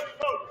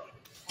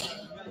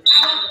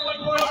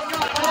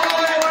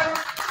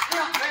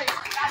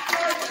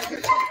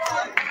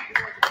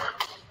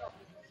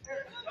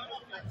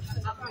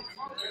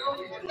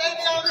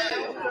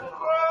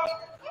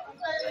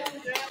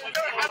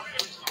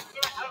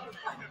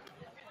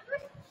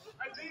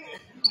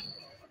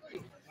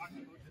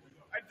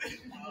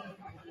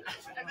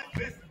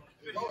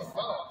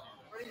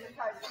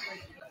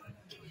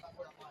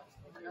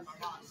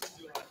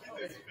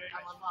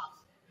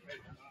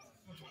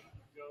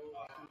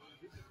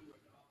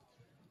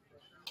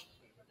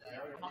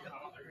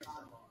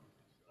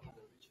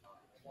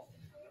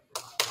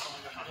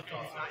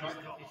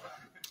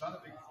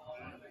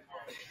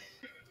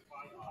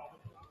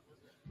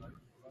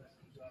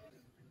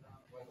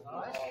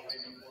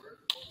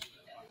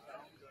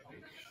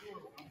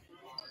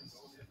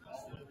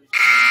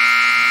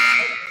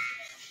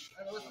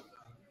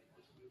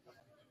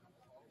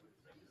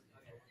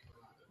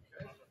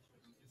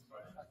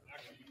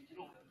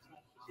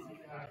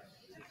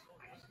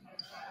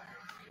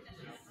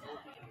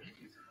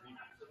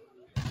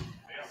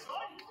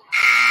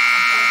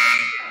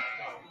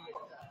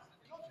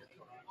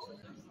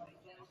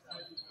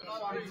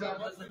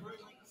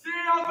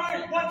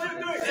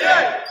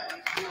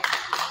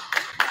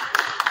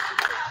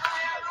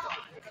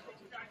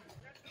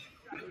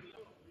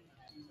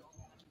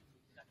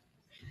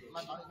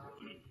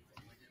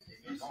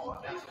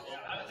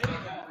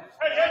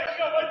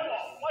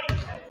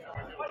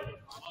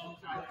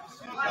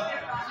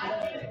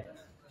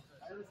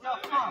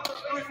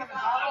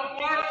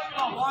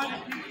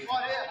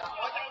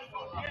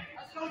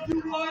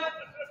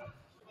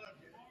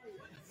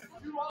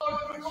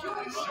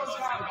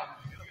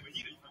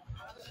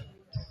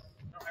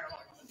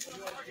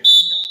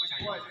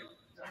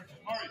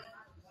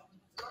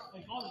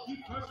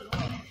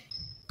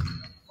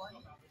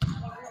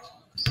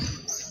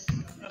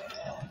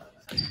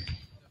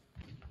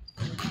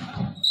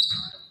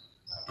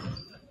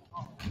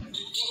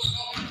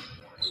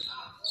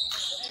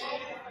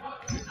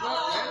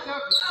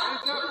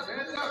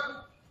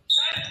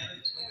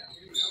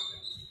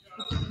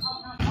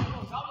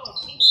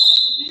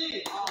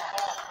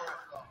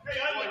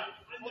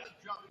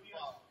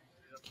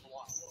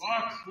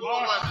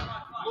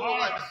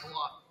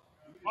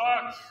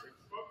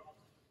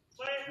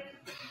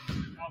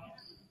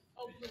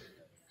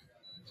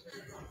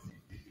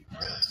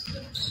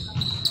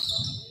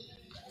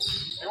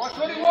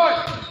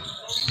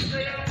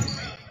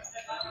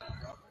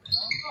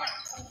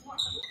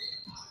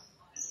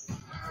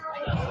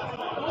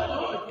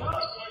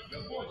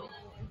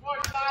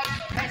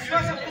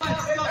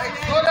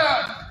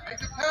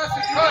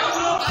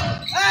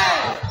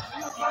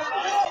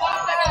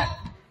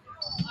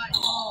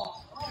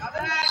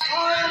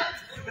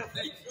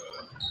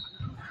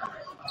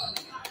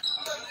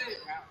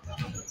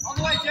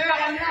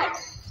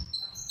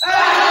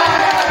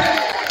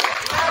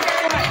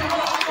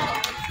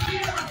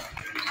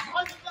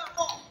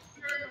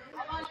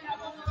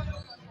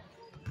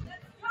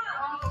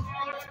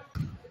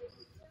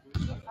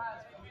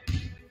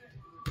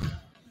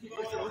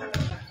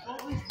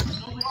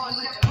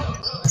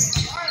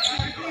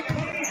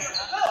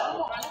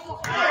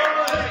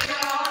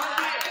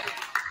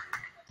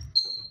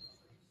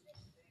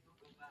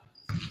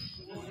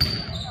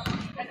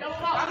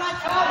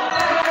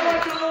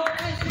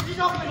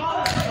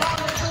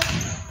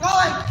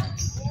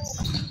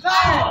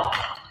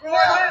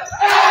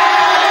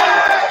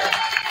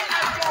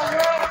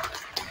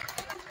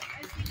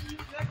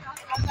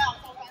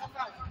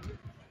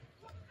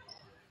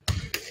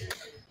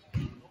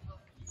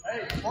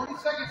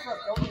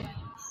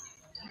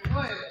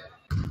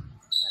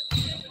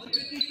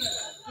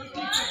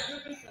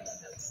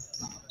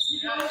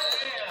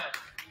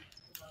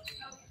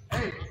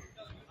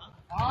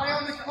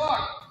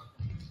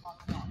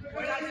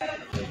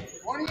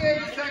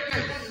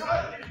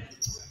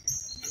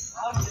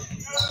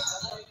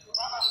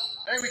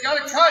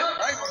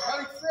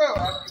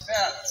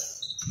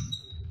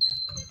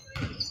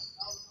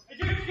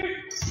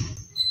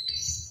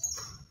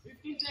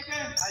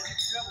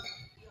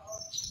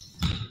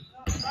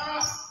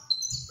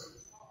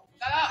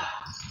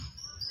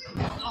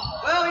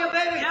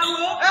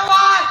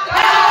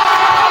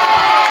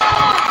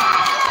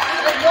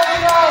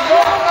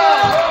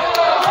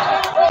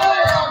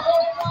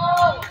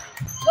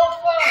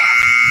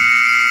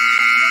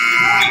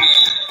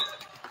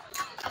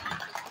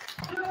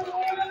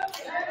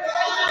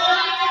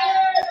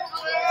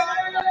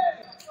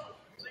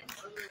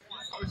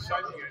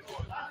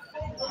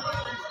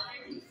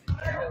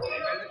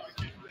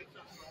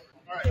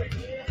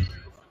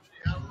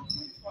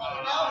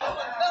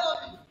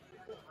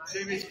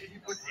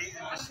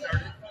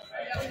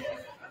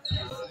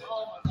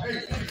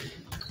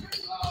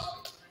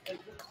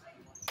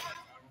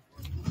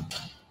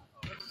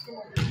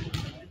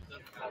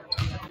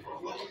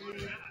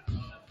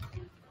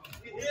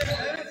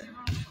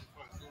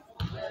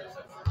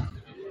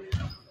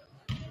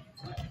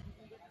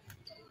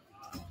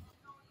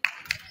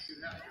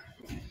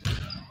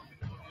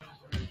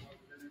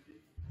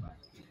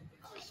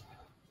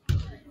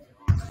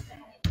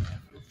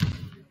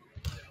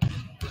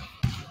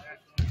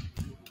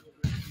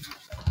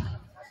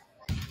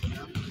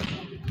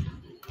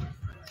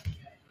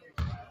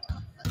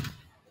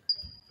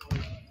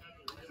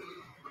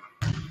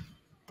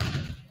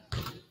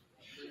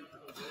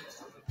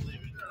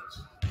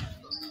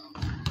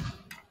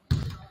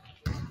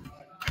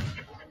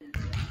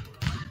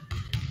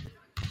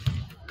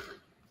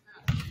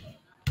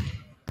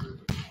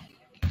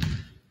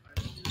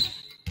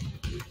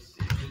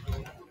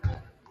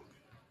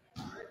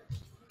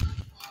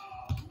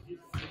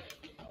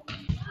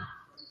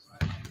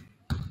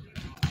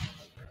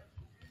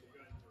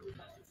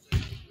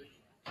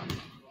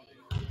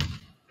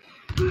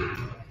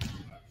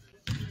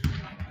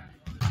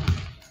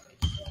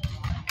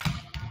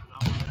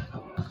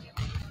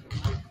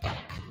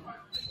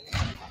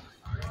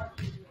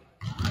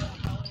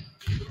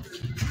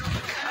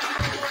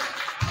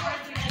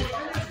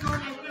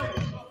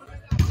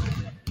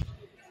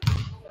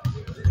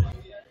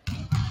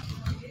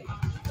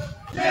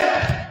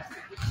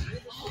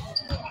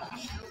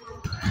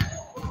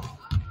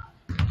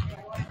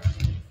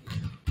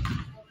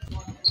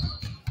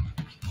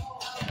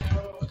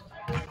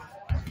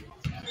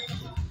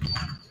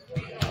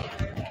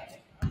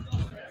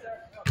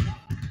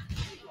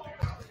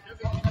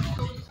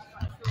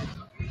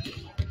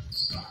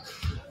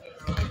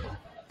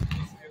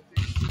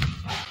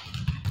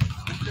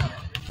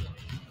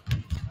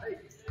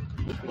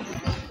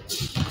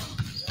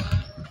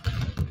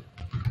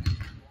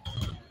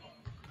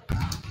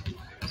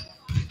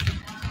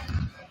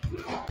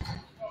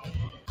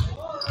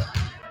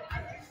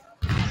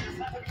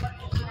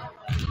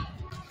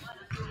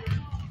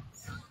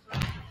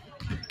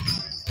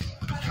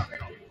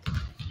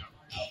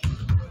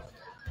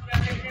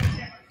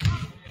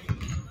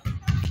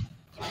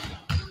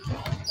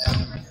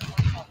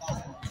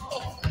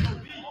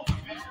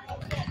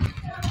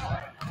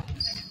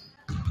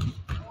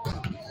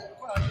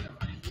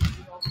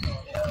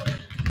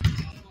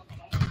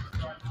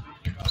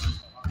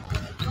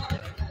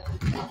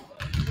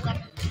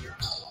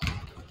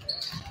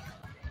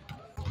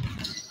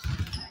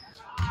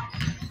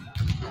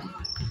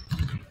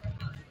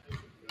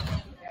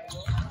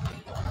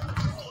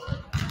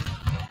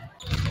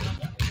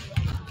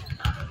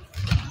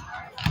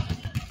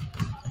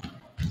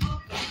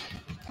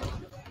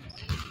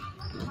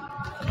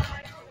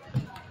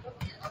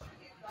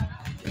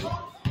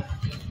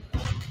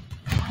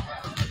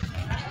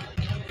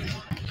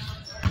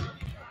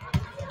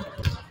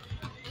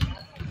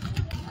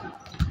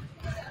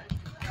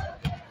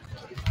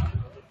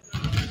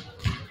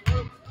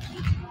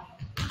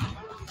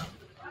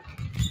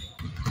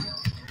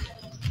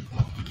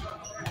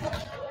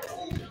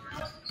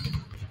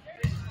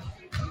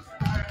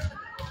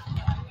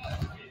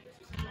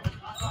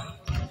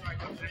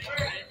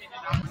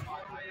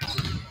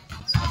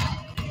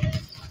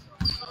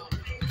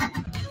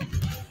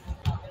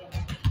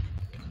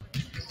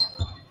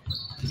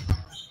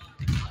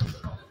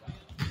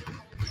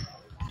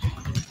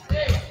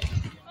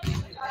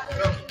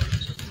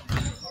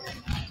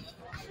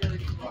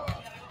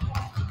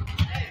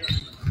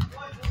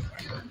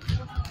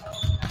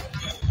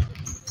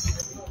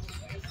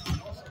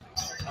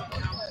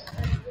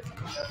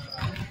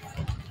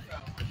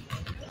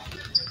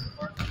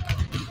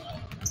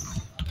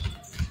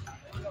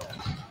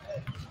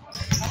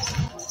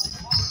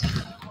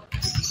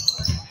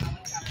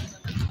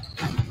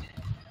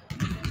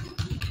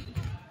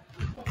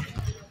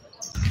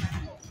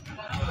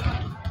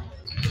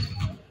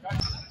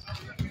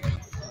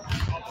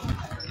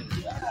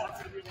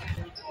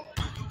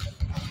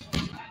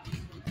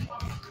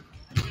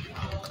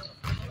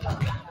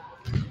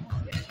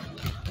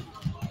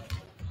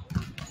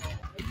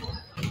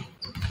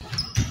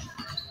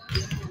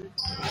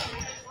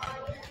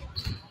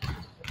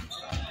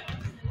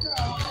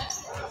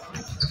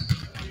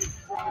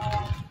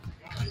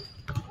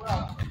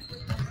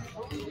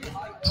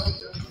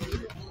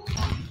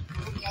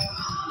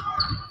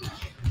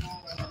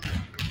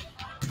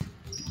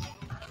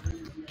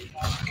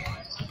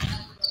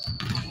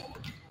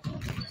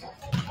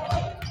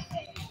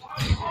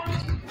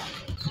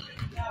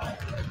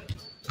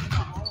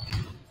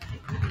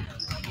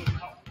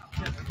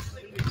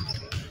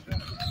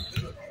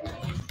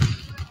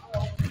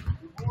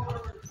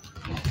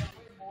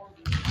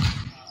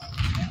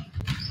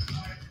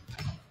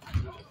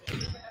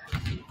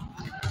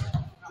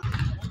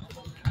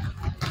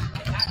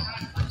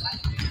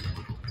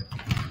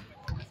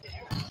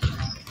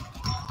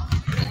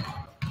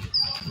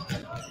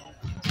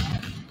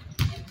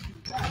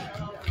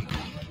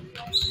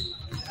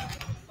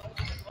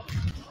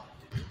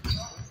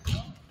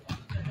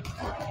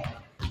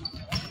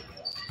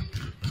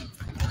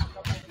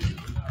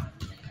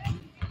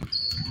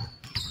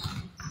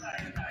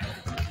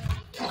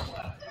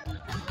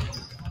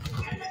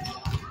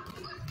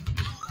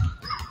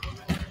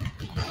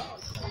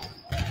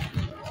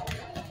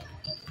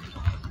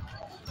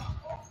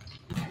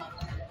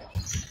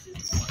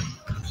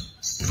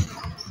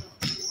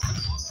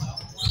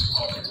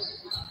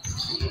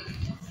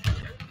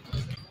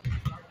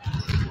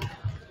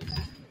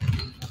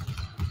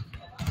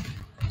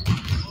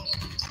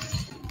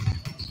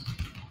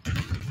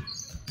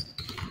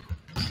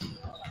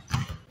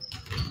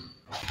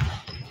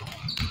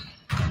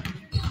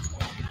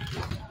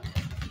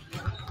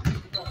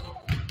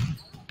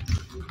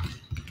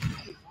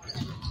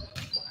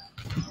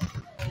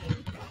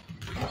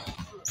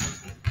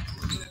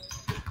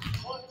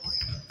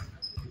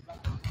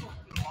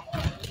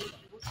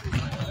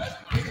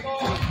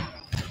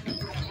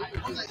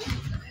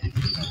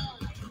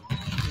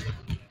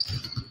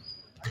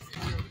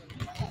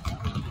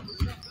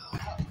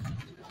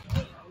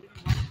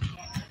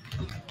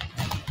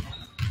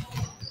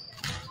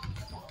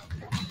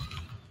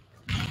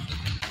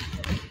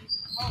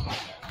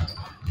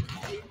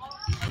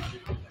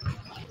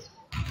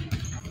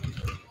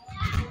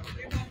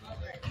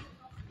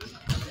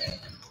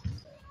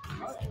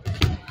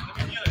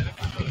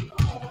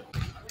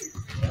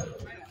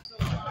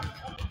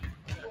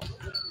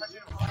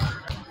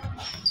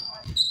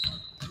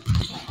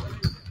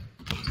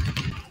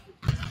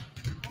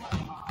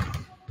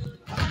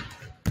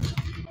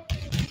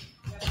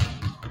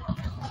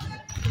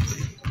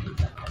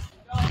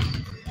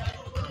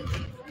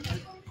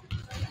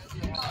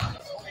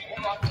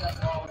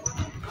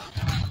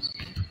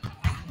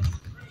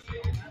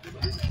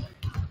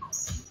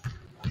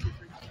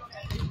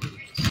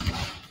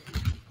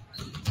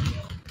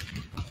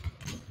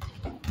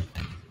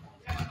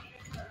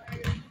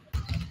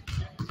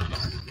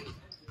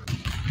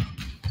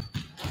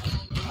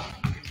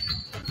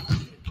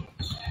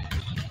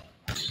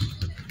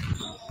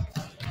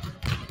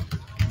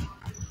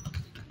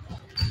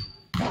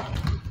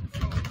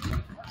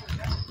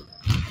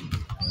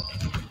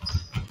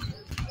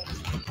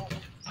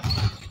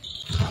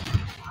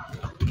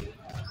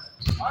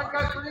 All right,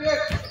 guys, bring it in.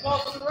 Get the ball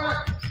to the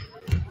rack.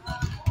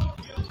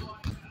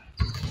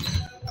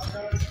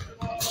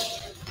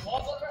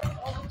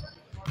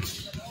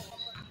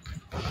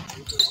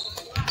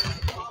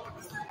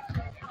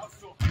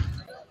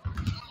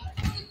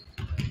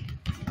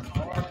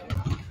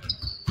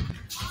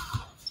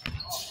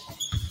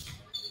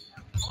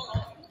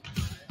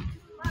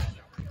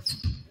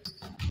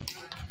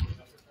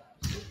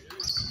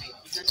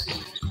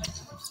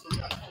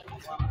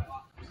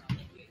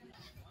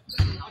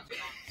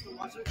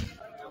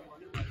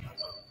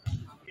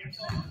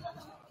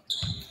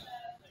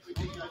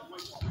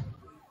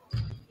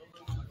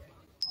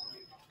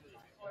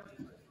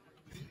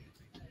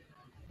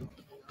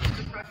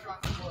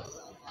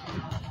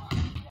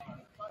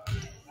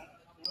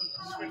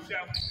 Switch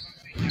out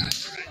when it comes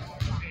to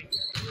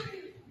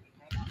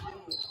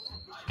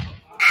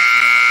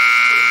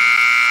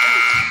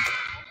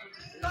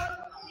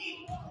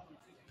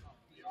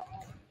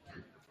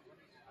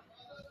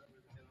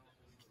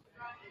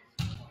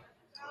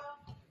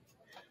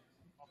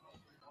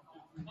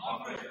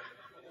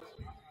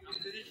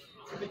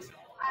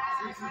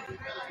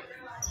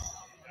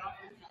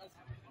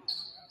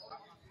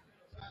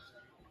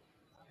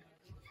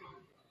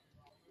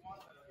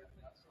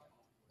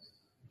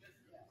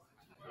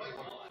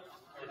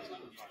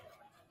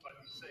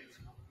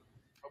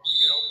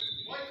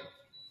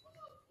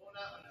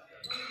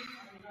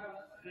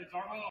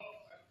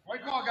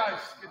White ball, guys.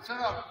 Get set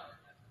up.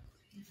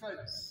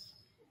 Defense.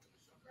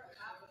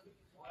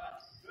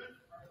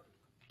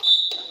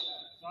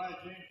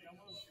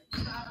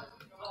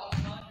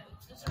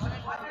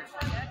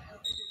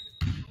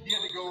 He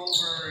had to go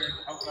over and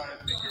help out,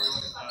 I think,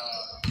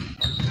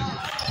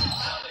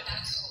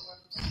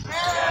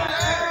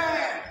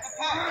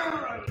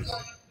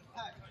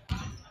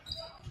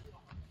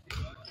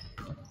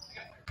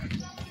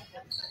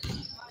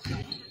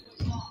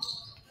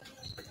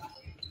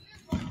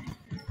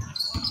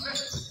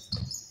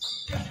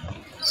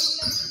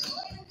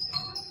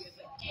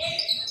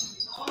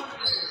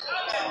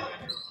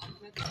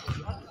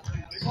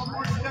 one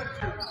more step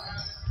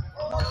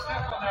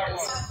on that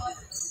one.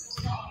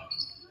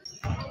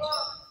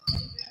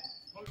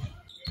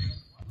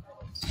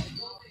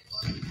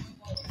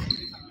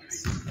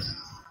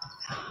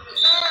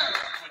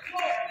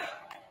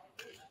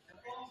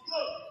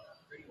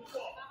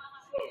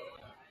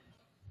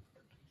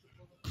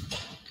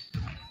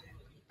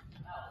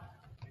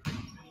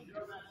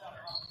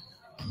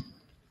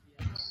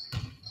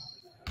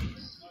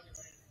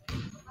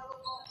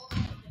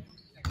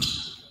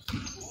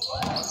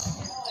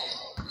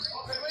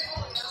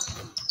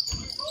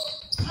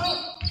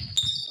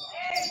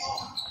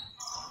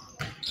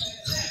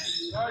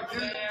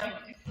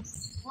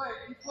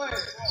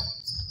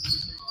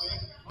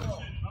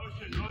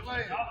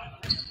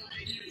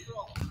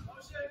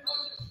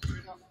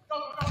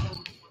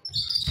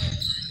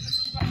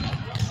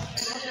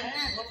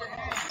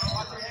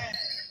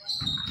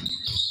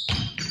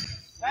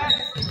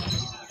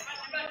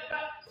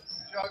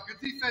 Good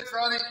defense,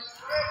 Ronnie.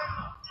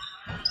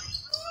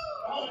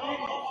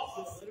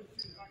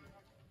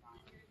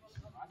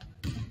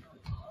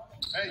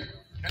 Hey,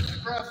 catch the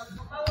press.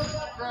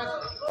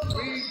 Press.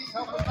 Weeds,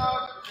 help them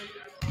out.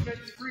 Get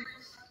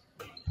streaks.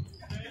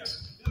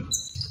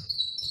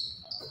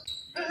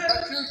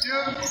 Got two,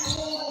 June.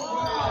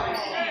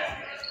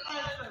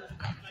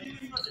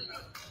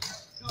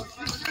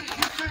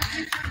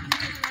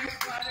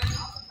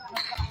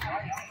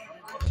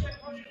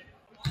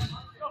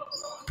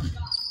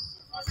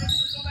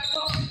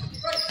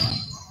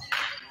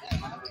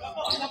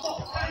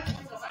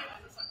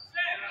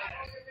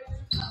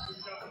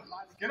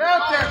 Get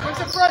out there, put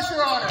some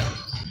pressure on him.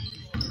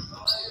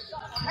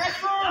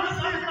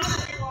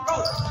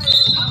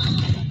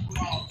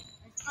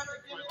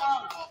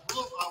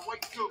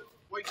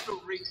 Wait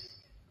till reach.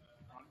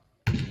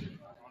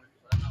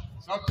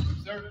 Something,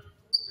 sir.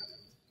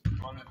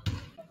 Come on in.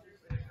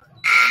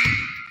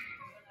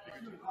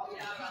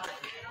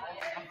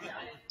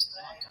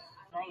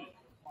 Charlie,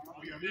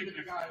 we are making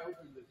the guy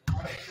open this.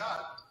 Right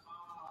shot.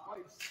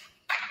 Twice.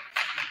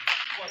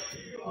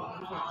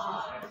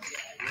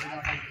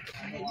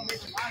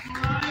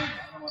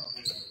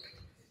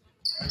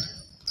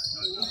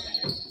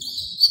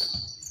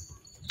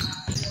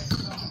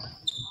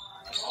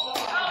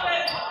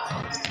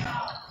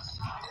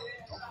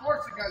 Don't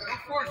force it, guys.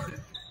 Don't force it.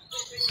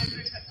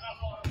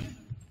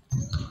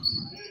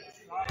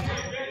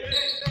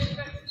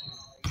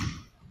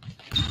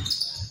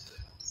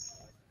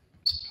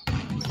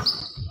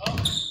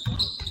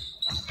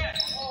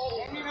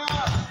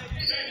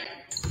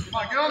 Come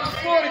on, get on the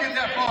floor to get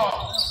that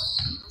ball.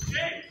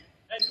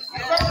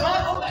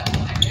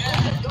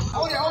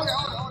 Hold it.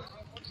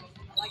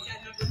 Like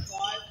that number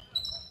 5.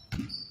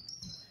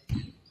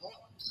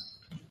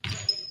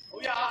 Oh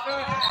yeah.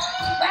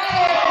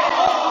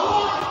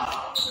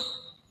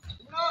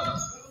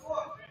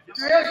 Get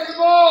your hands on the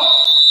ball.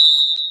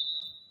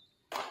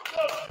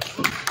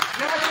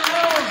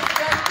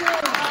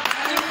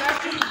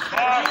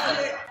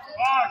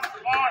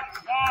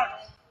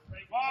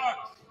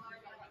 Box.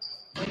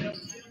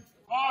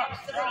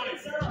 Game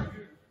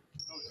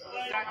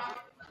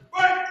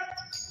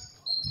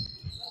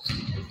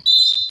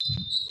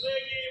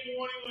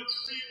warning with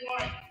 3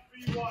 white.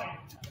 3 white.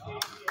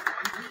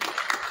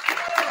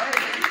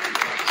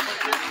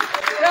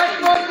 Stack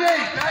Monday!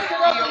 Back it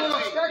up a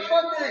little! Stack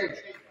Monday!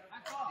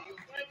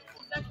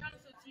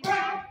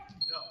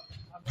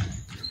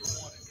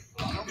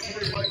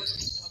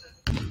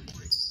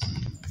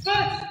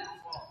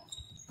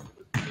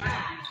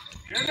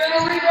 Get in a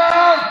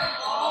rebound!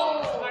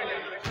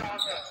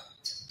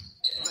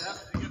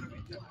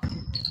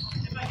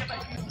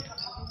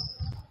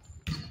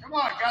 Come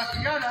on, guys,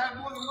 we gotta have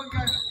more than one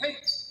guy to paint.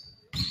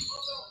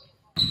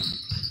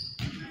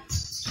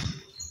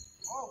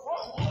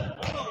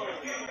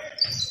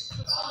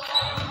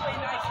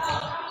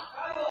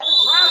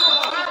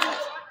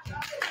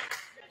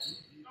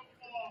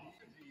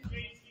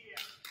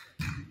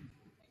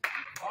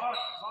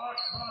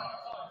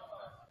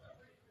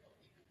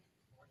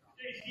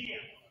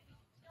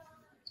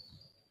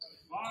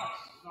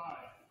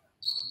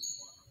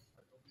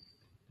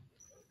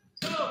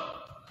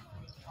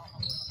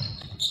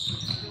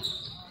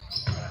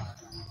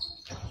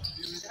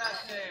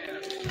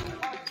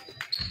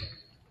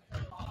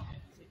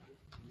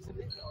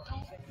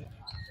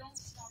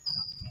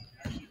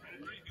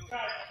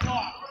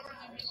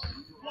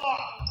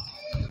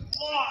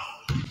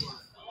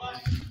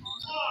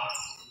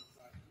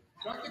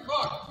 Start the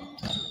clock.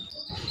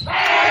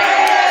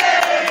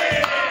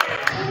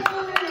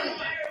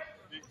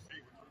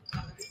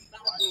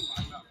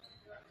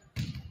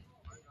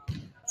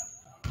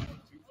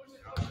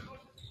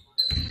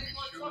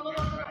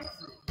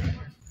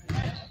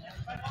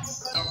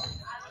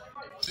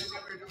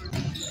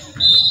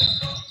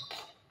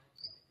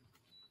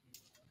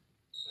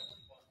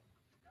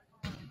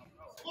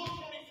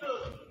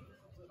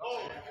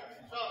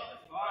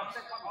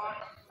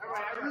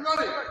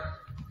 Everybody.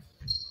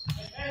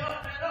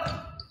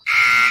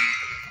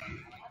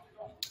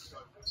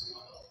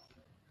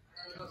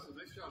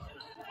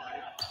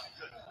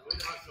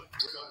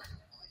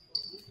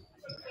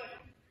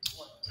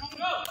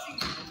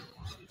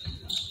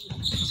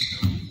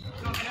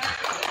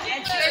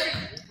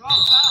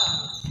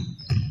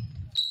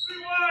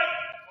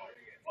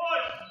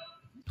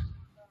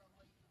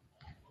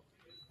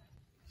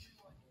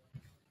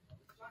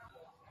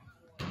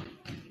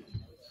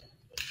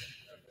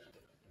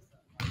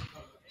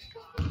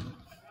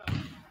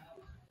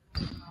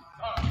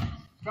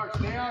 Start,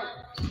 stay out.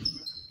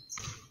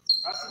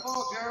 That's the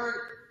ball, Jerry.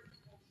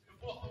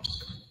 Come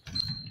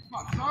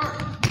on, start.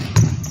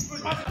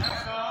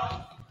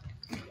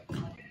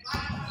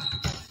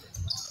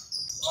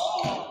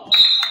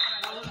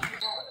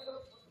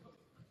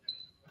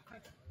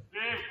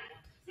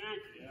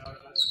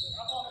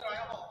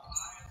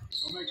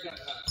 Don't make that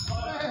pass.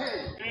 Hey!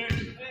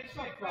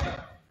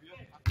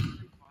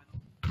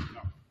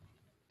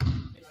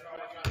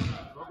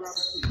 Go grab a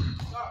seat.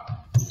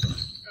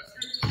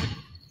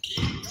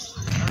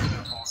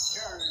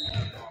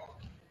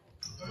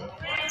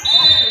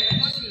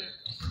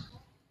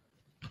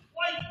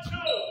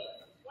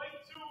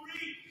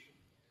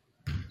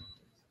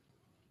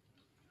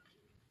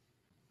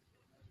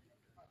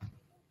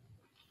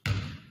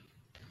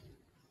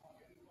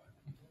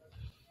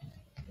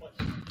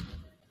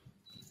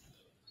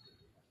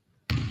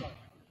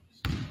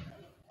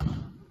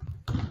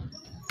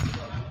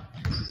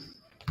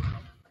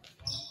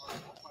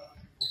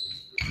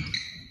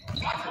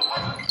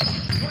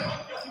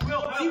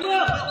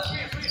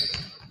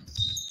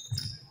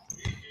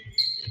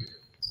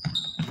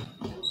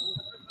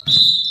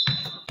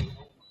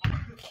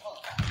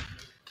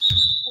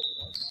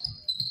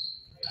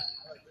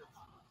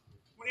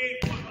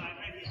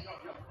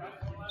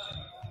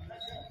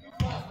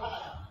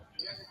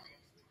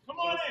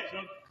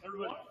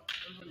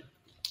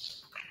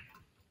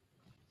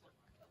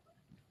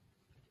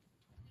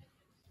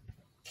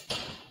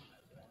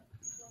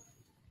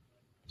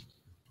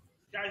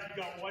 Guys,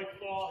 we got white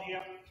ball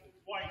here.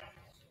 White.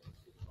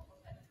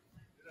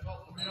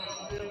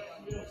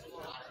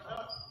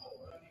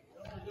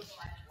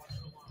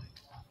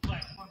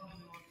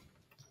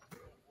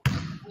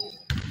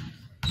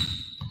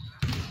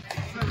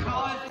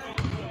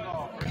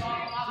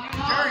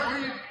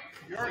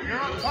 Jerry, you're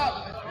on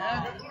top,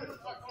 man.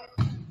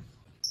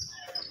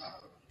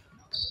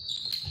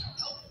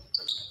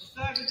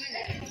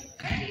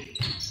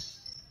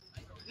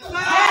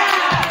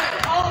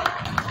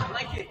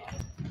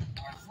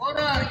 Slow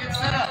down and get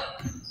set up.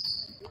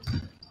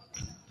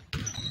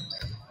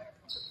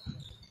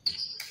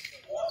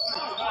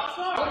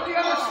 Go to the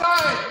other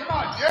side. Come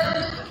on,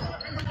 Jerry.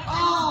 Oh!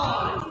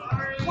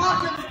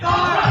 Watch him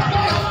start!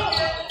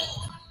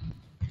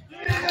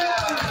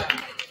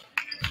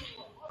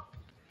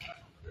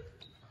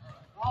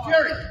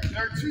 Jerry,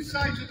 there are two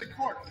sides of the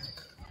court.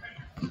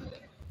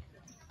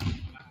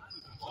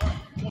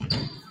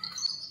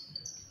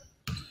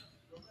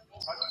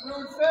 Through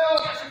and fail.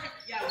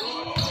 Yeah,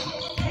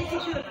 take it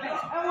to the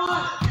face. Come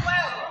on!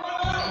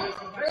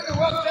 Stay in the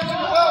well, stay in the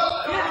well.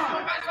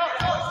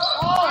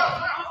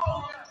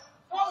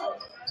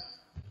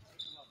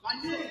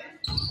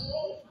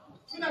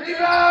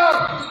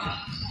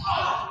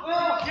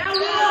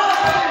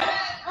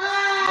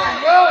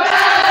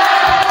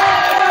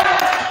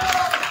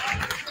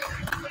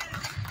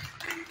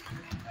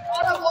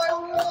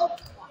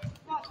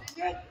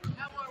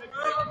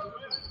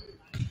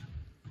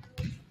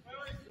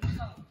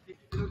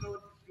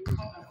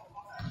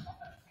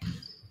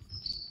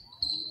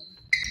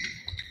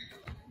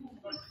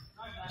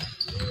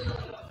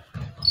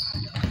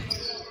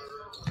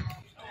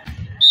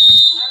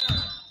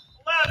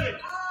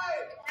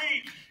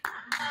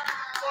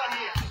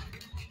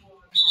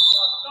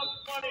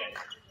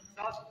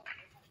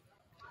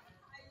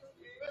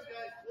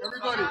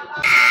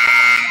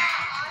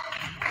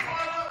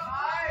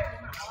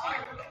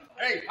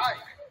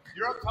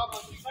 top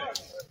of the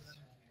defense.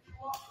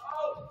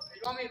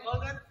 You want me to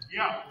load that?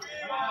 Yeah.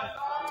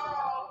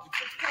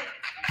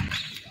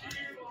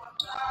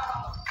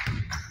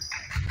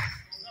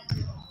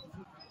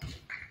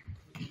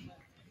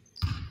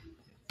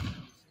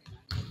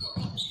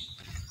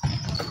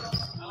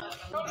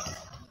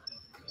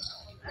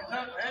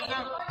 Hands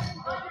up.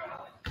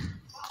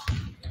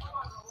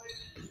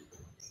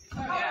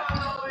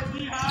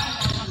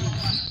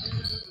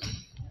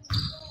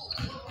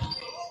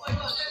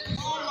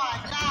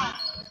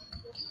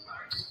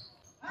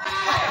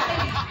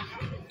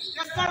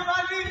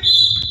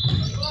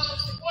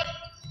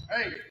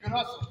 Hey, good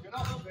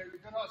hustle, baby,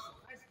 good hustle.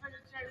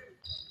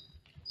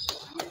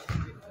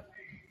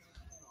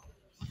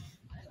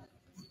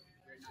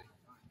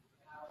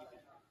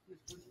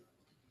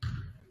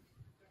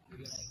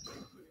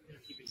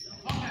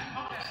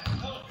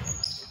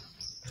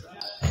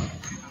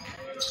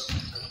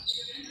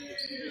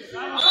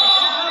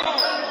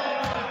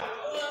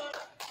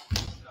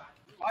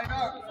 Five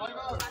out.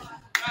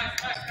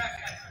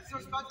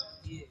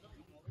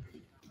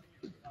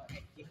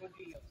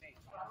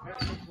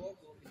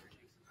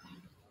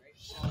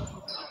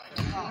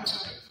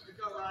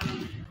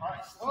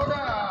 Slow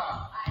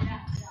down.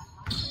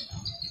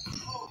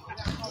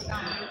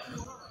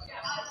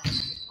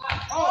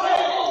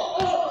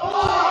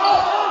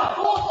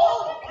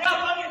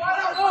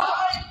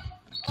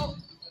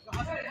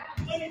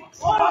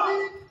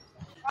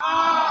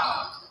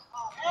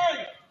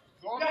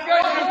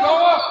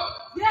 Go up.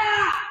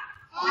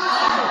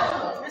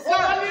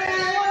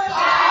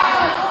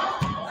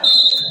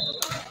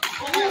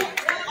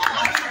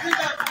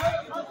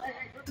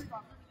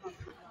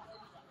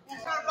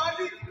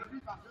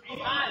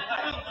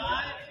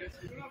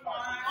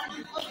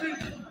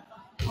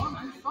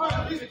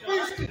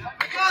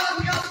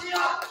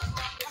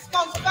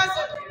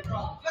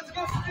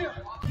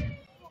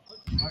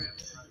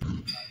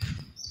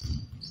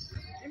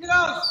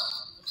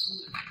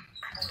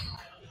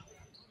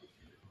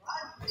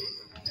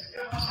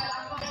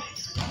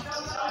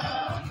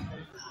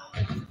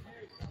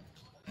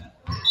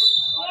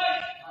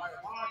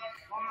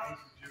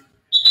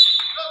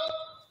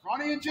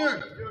 Ronnie and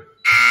June.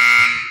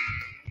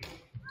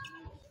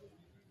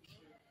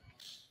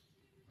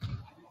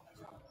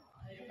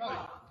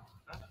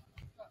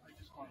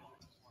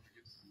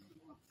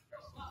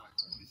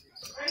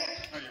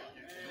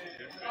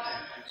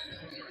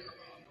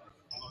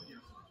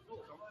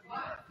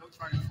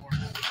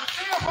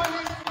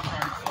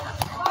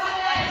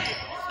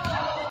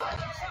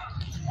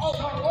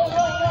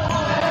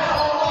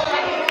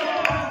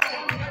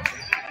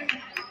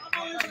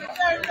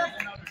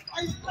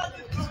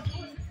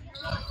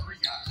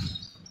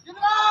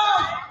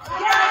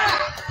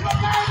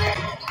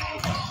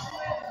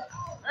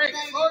 Hey,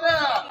 slow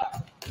down.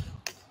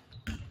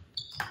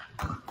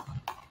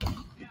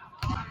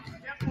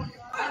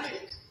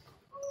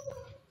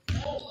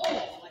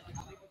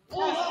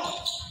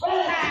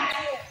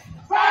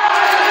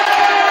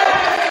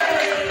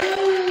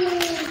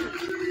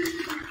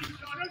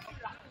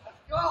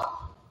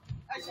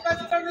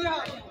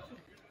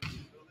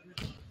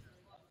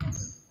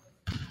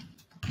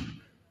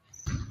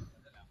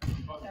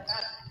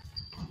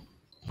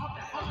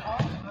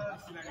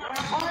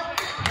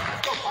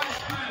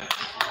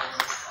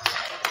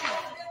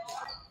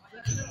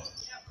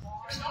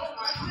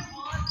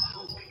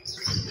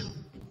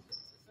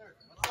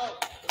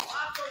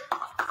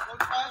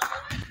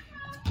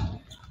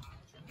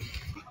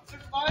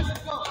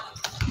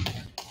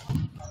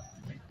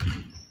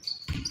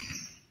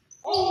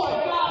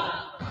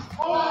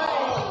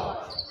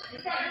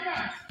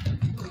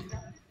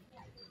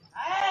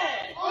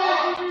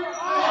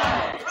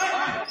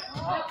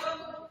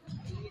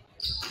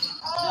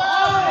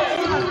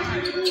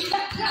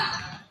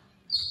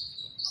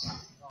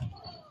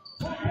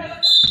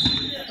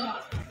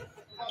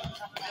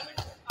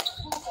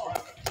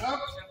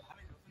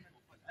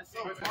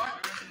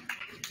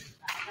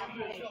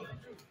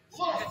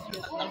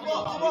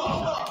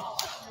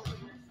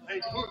 Hey,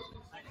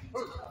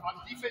 Hook, on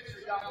defense,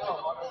 you're down low.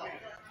 On the wing.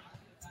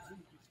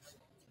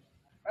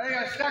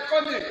 Hey, stack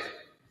on this.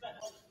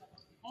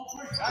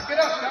 Back it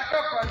up, back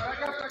up, right? Back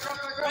up.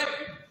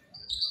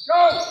 Go!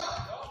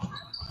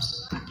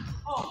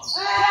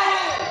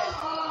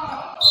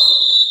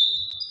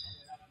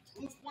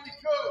 Who's 22?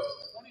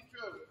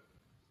 22.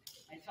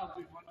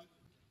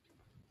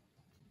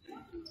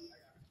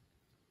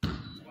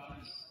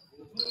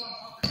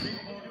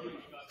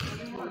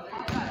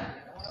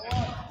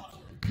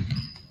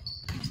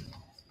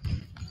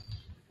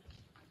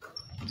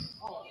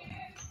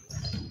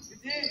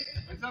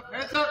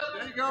 Heads up,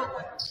 there you go.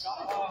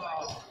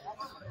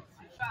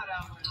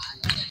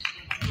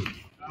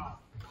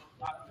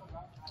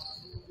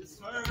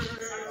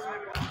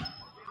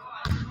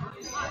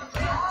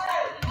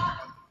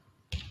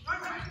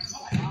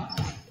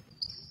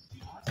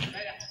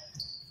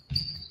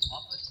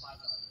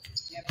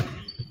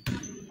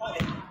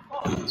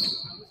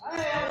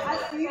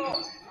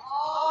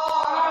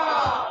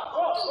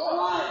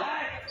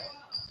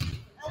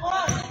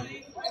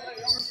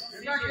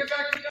 Get back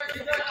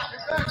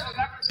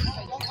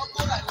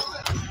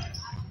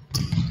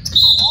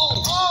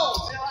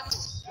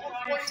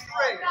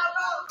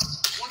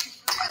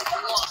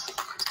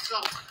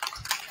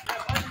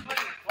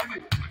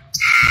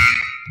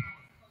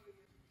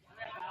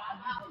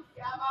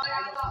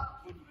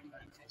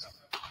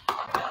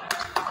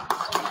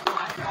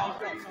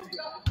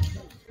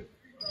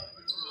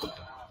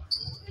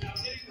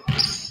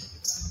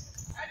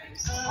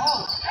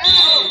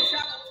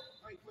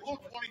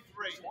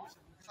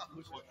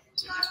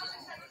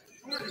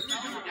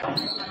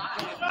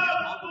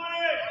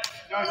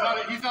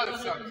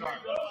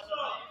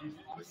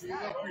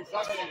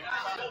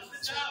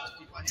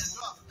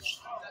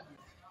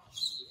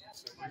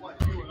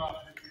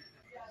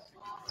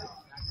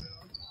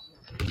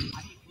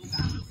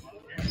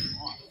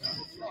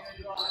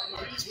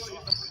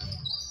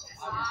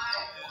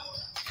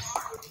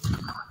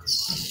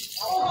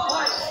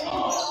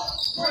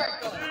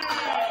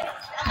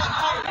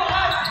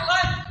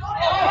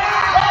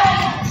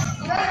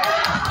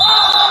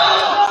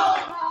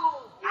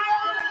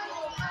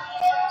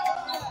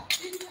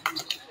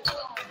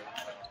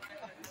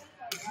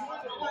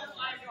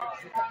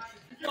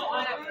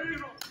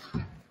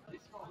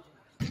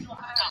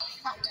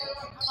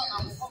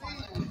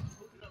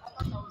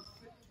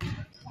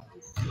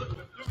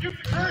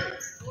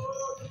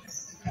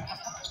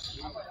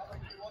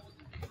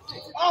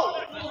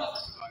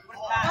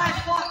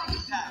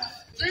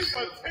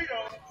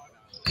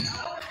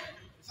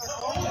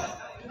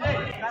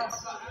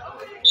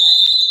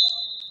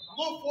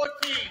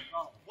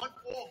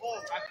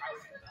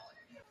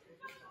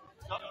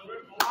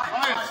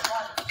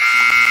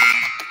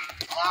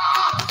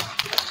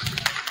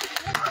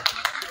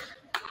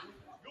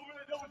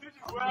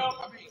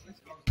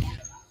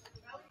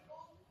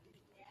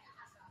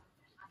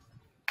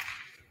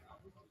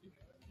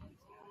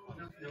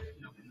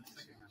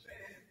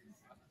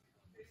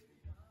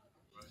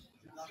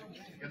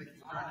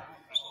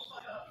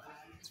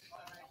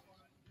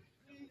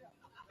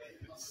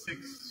 6.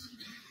 Is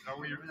that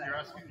what you're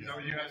asking? Is that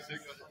what you have 6?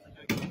 We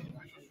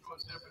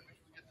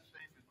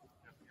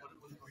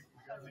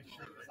gotta make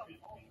sure that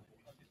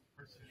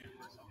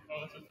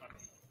oh, that's fine.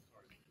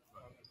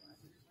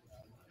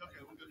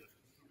 Okay, we're good.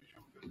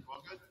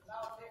 All good?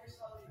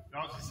 No,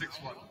 it's a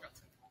 6-1.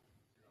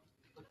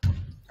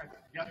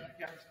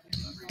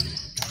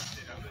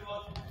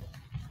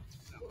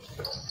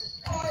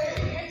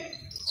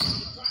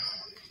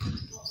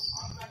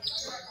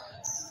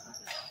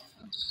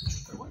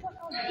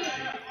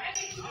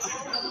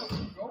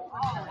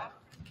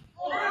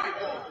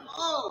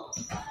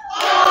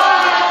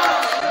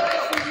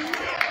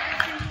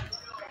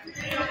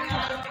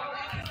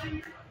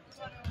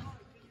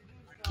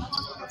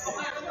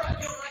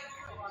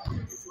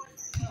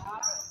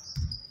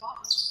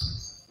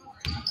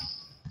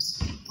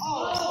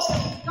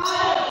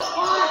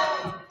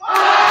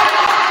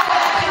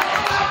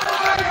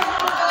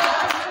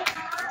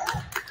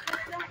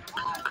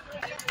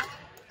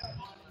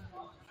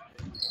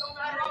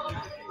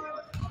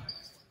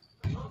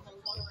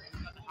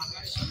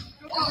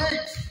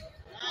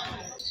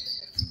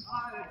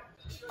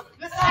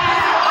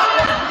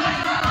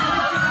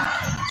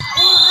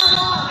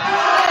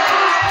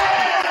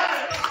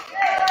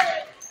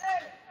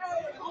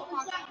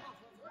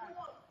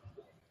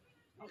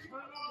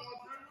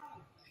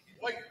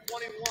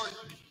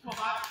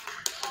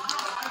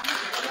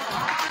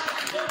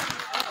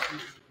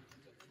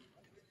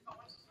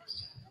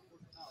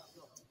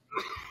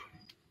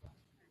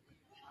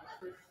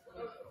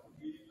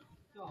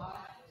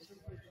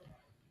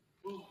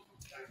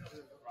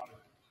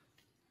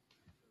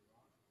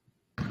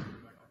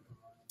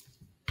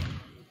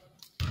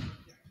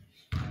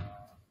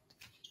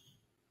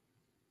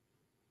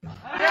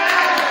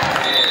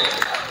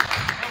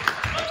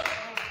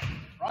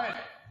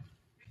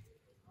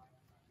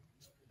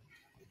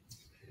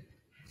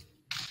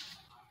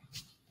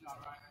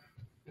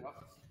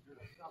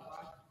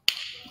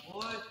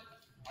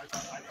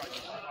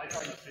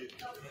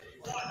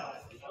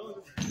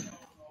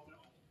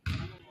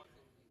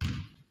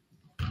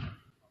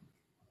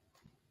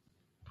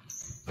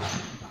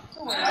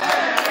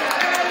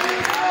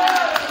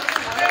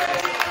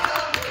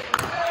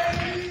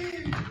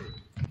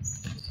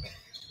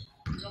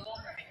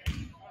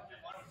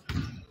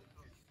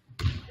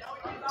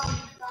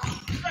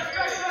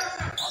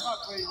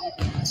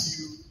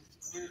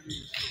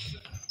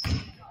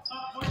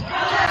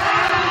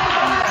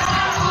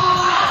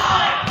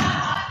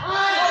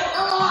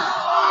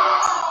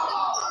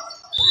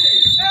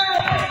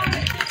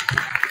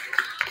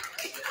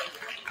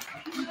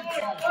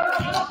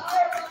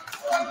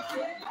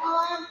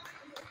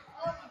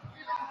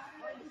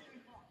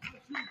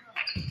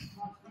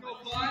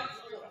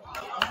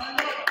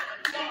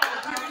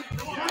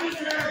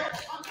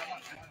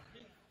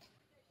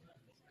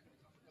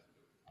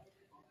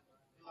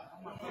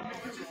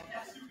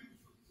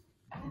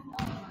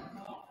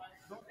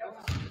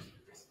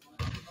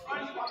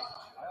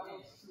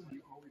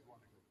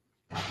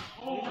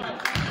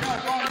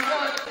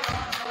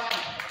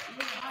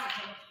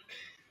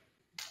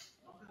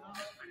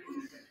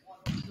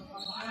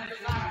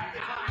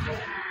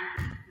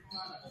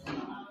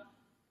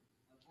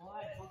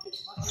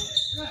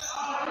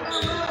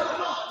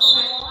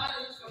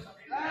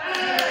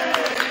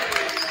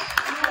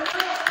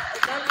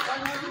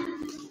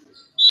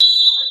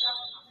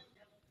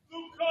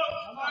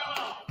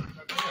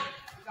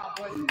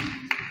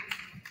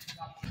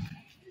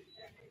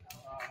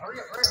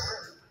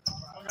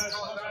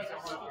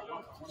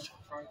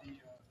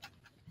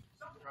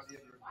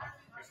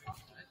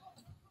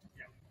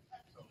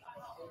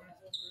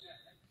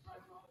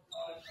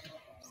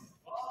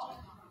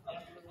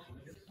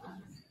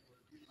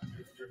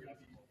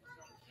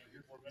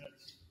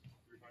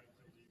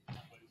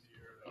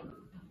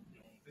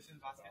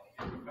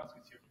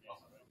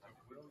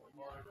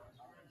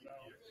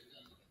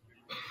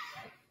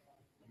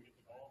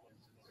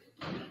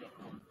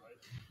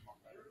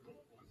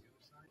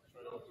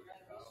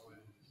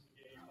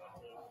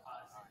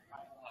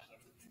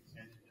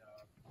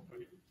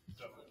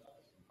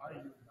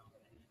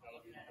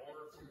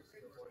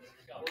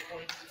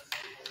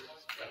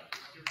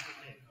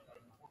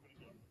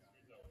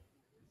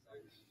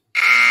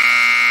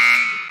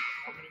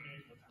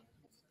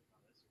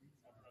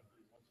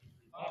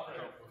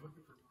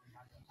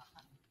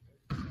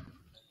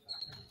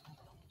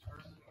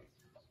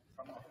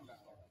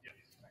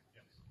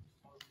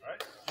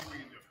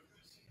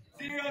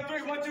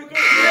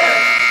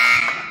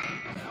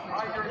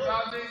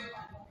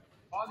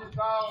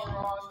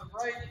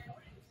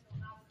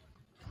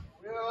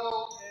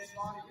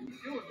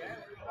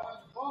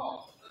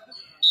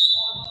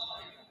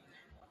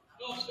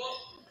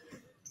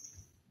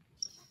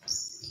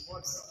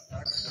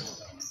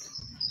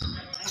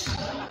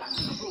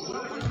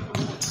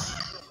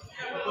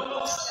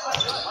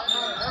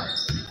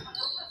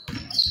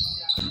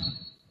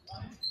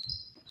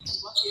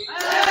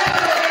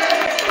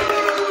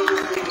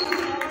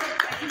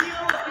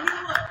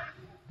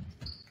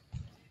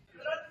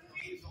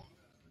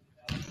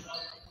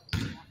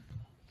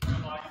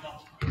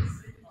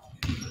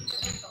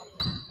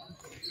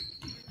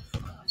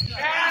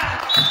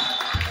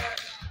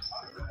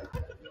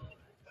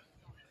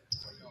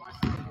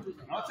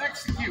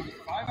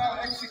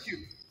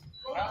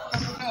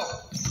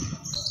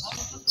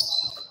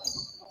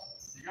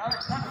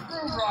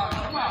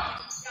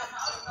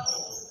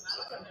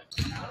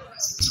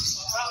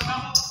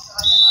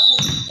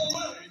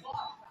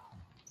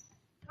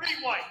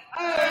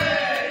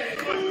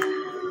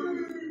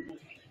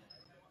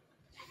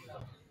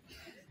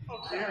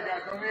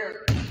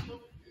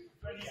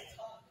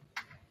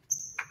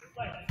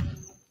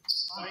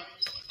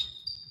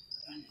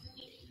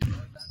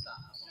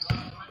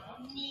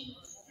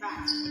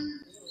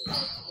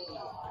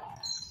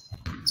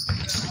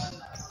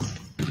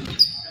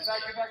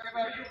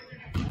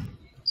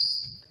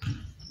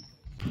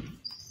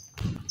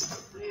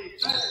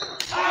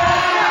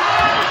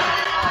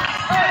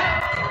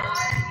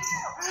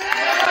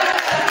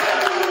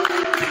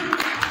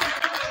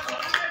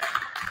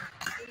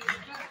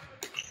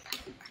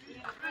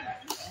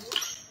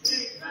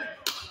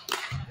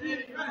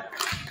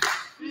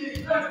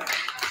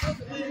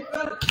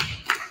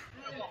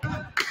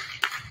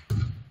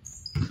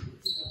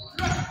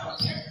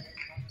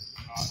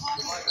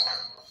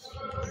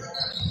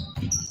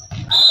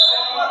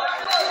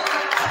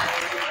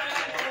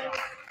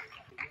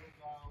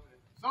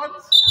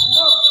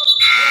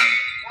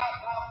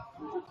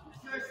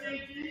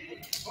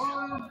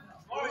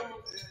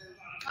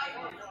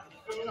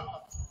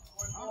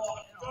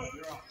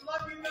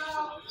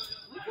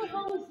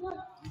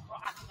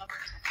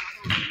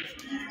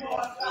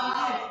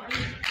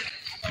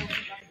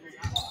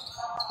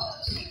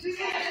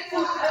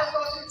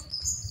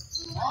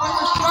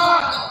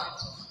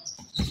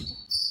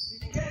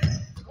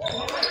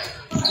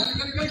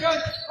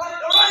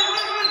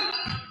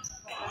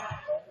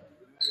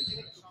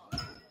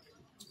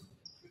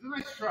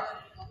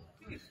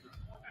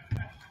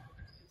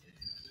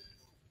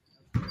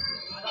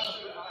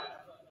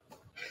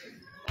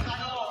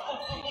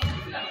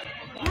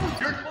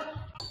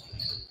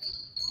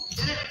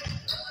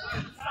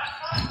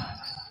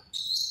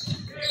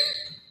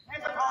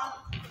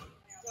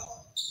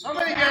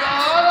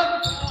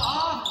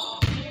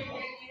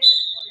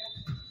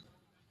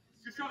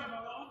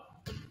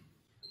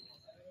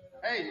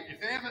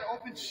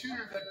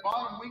 Shooter, that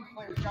bottom wing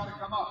player's got to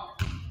come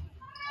up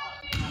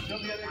until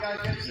the other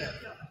guy gets there.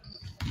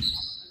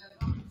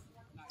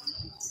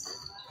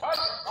 Cut!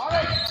 Got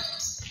it!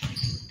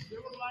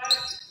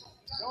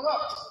 Build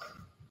up!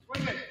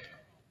 Swing it!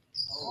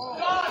 Oh.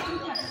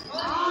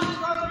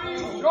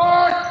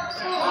 George!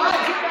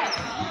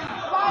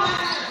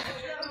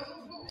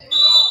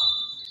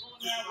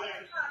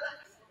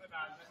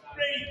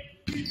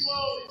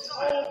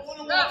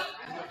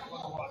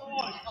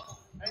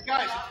 Hey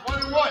guys, it's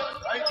 1-1,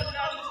 right?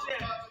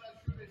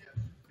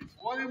 It's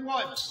 1-1.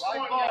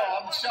 Right ball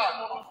on the shot.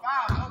 No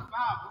foul.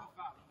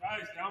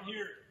 Guys, down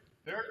here.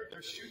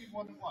 They're shooting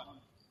 1-1.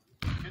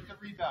 Get the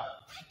rebound.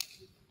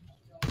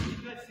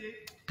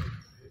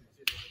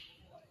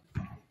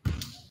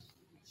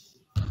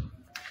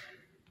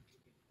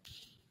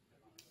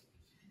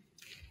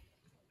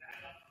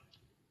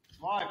 It's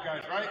live,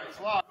 guys, right? It's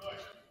live.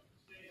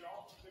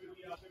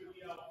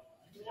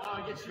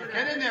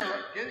 Get in there.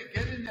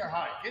 Get in there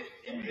high. Get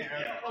in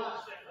there.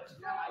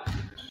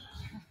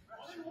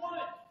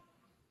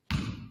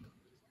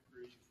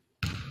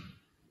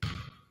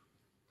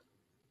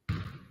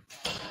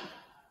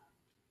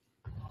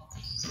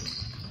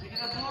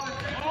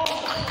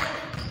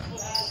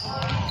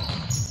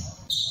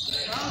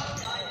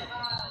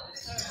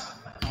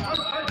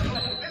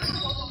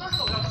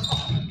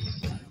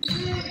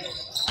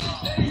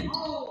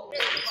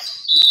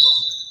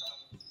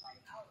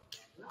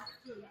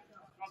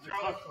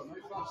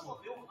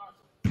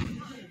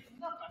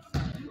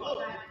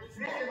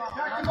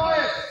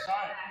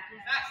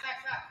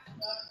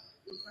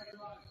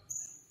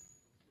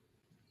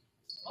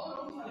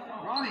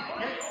 Ronnie,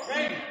 let's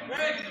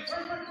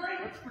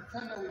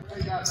pretend that we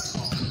play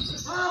basketball.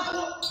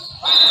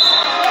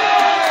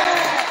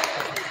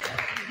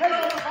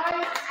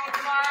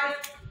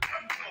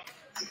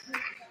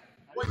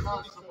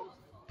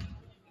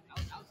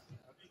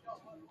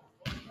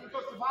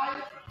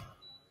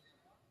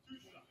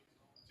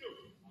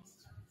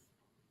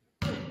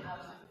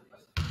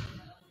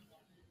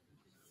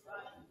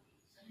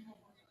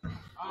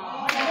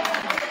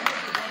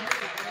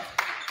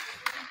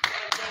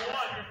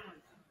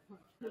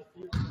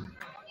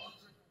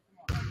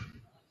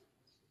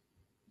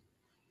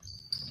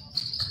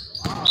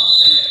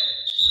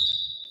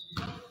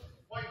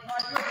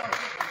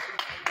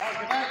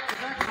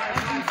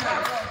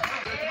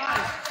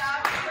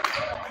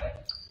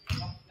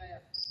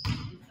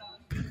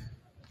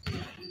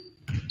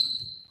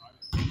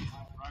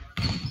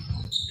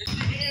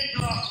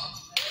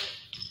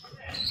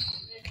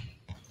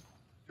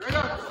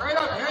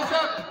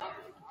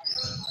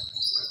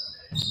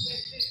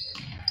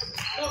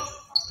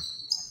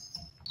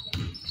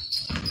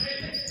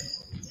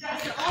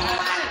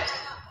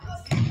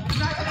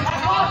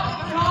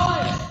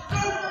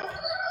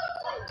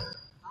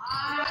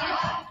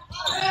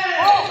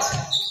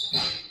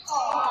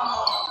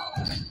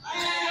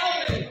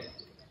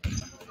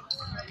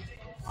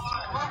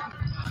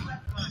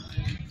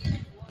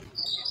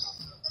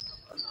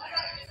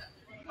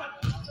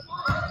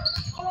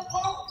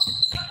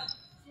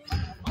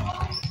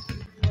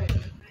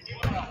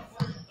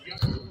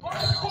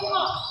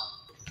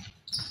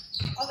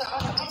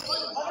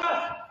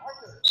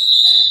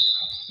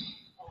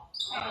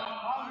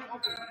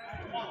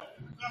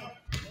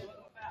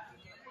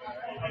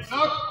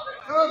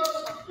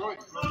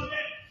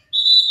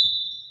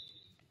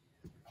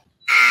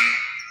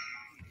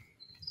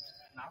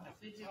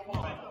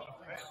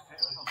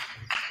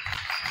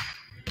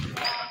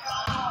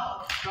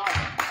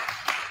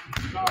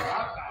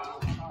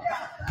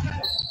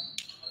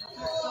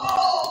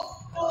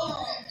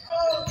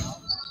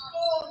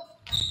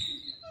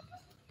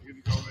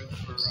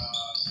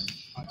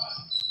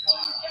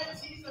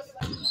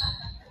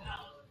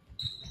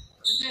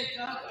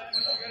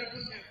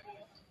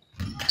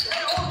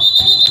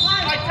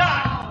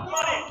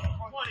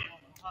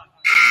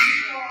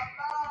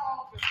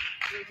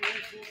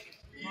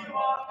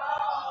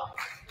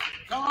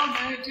 Come on,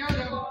 man, get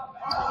him.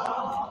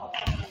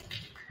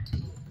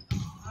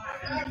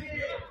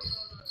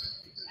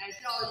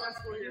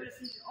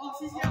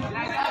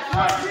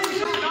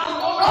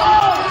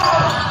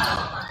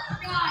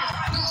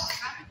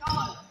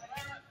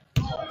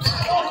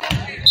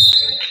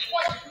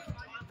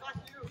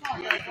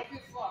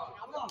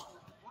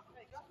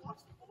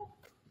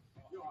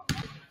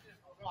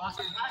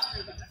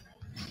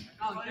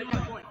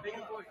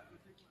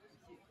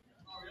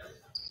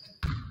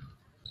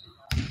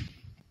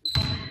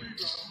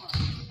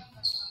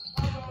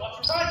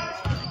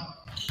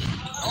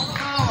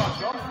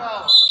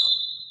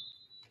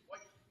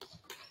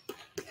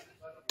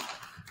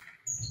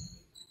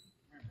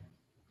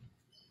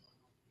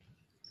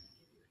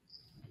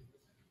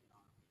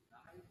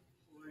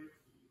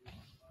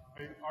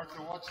 Hey,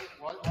 Arthur, watch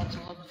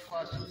 11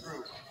 flash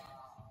through.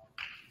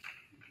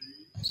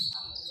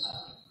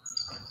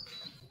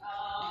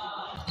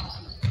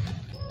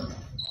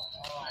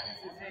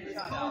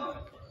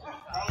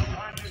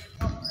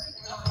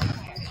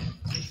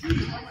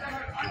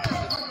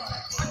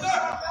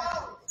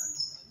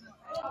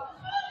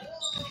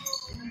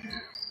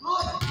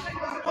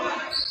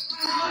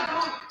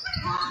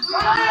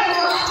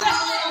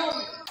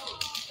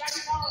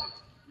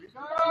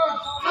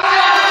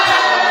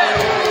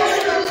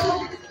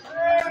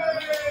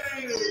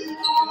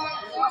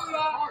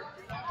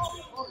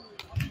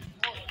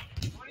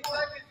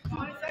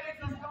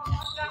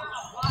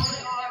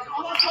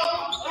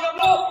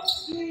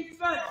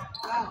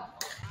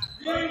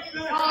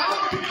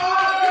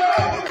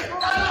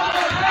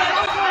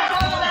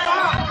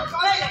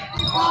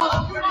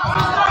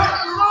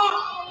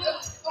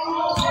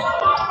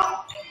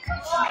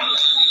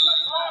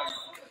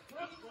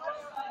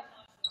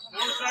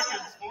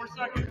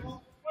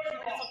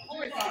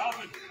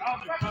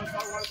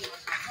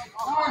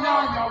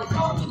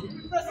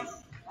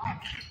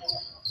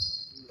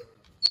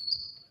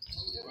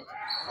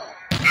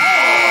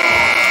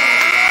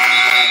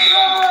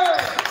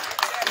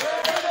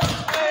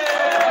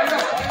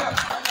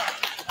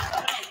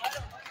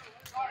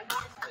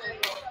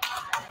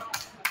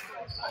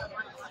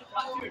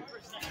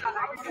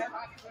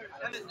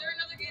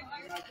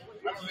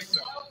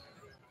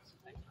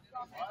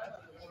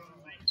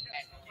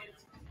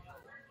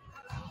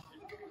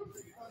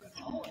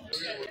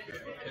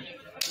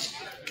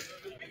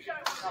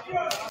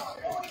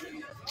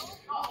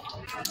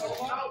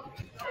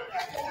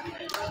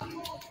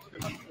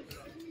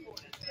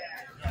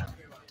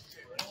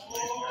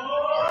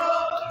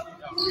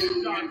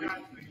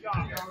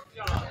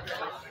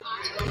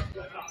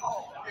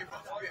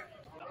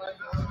 Hey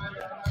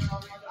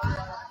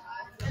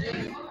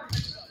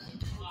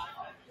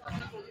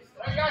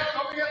guys,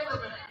 come here for a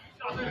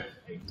minute.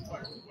 Hey,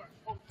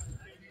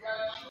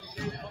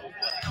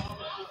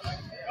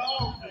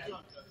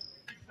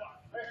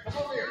 come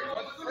over here.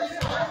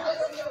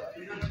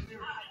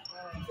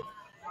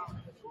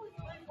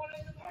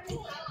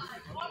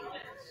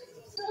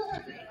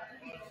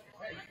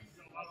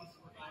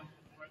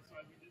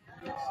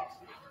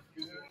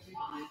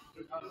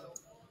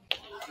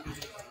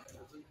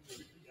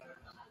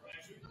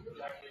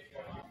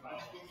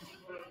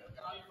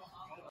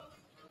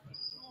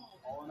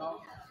 All in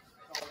all,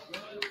 it's all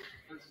good.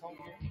 First home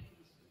game.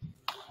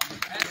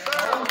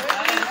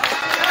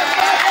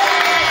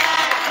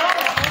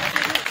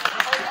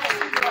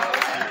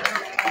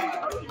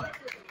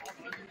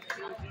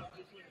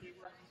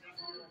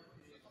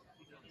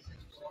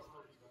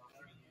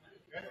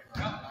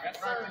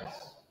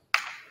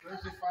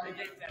 Thursday, Friday,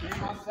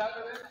 game on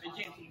Saturday.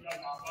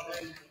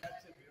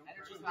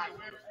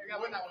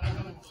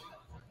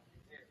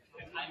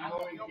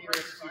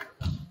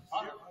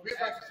 We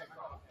practice I'm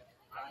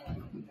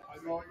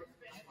going.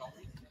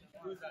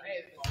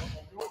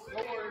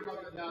 Don't worry about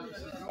the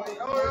announcers.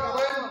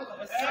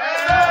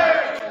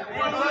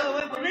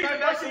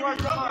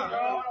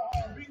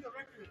 Beat the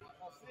record.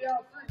 I'll see how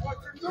 3, 1,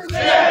 2,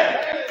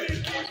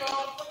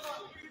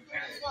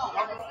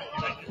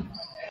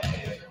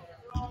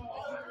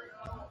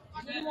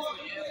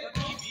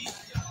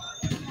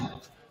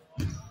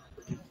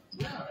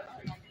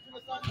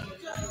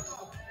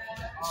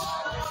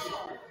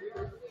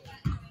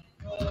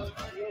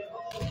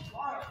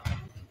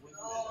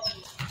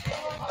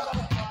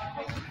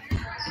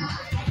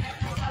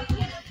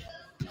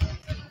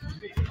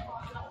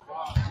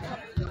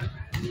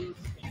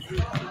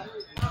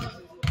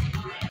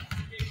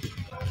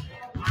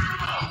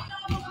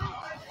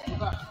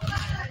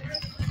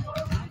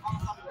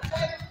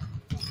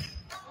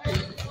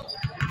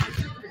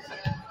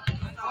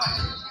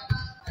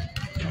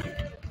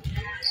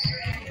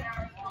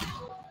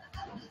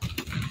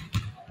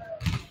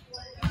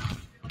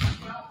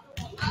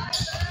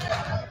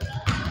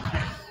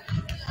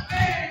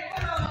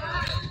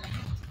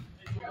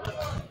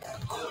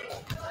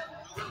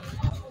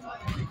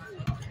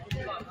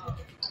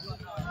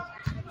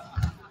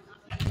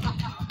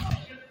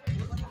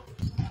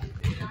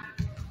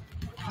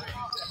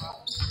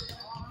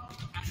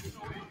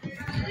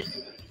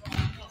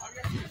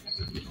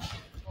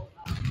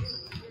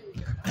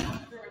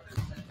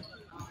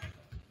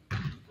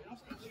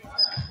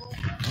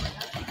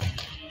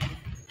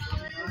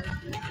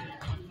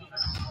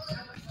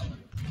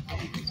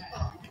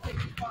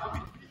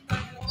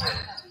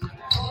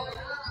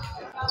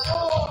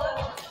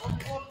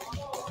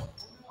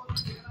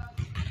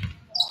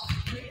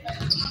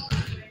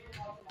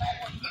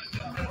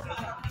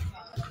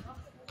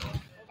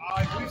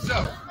 I believe so.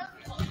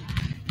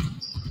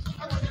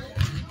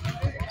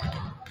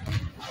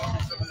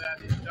 Some of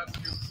that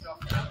industrial stuff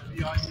has to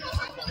be on you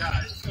like you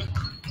guys.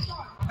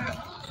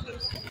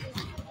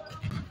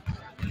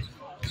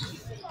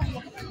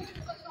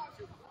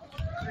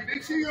 Hey,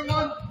 make sure your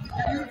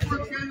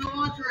uniforms get in the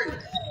laundry.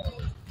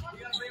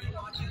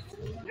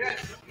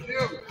 Yes, you do.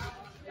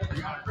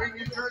 You gotta bring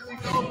your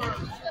jerseys over.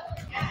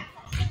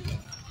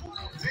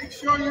 Make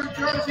sure your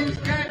jerseys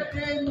get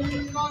in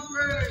the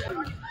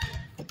laundry.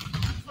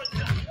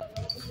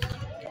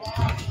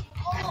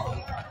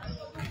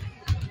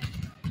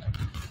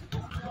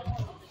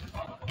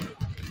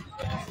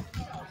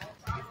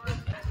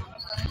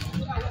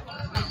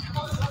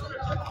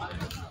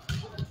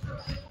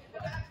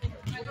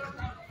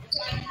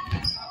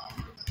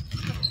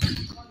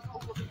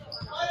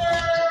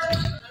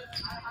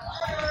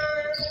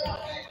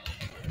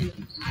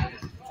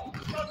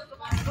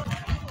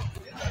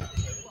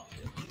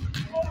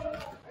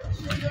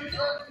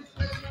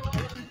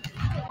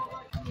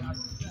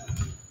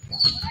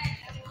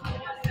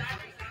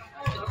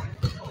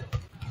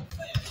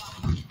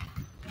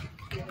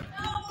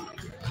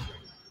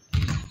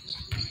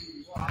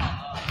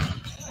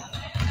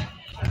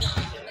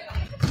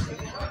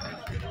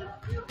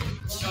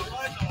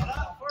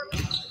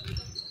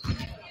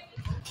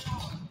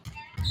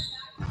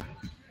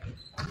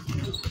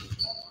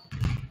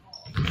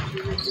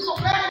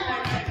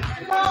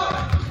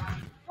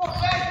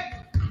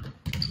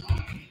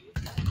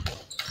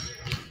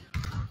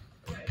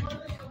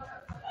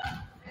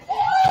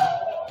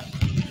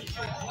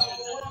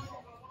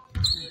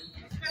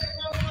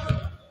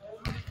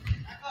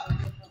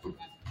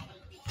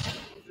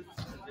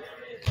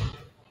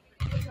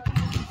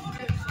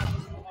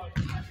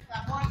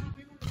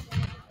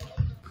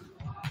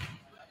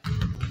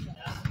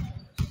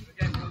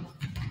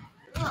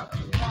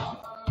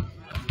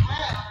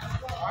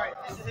 All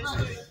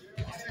right.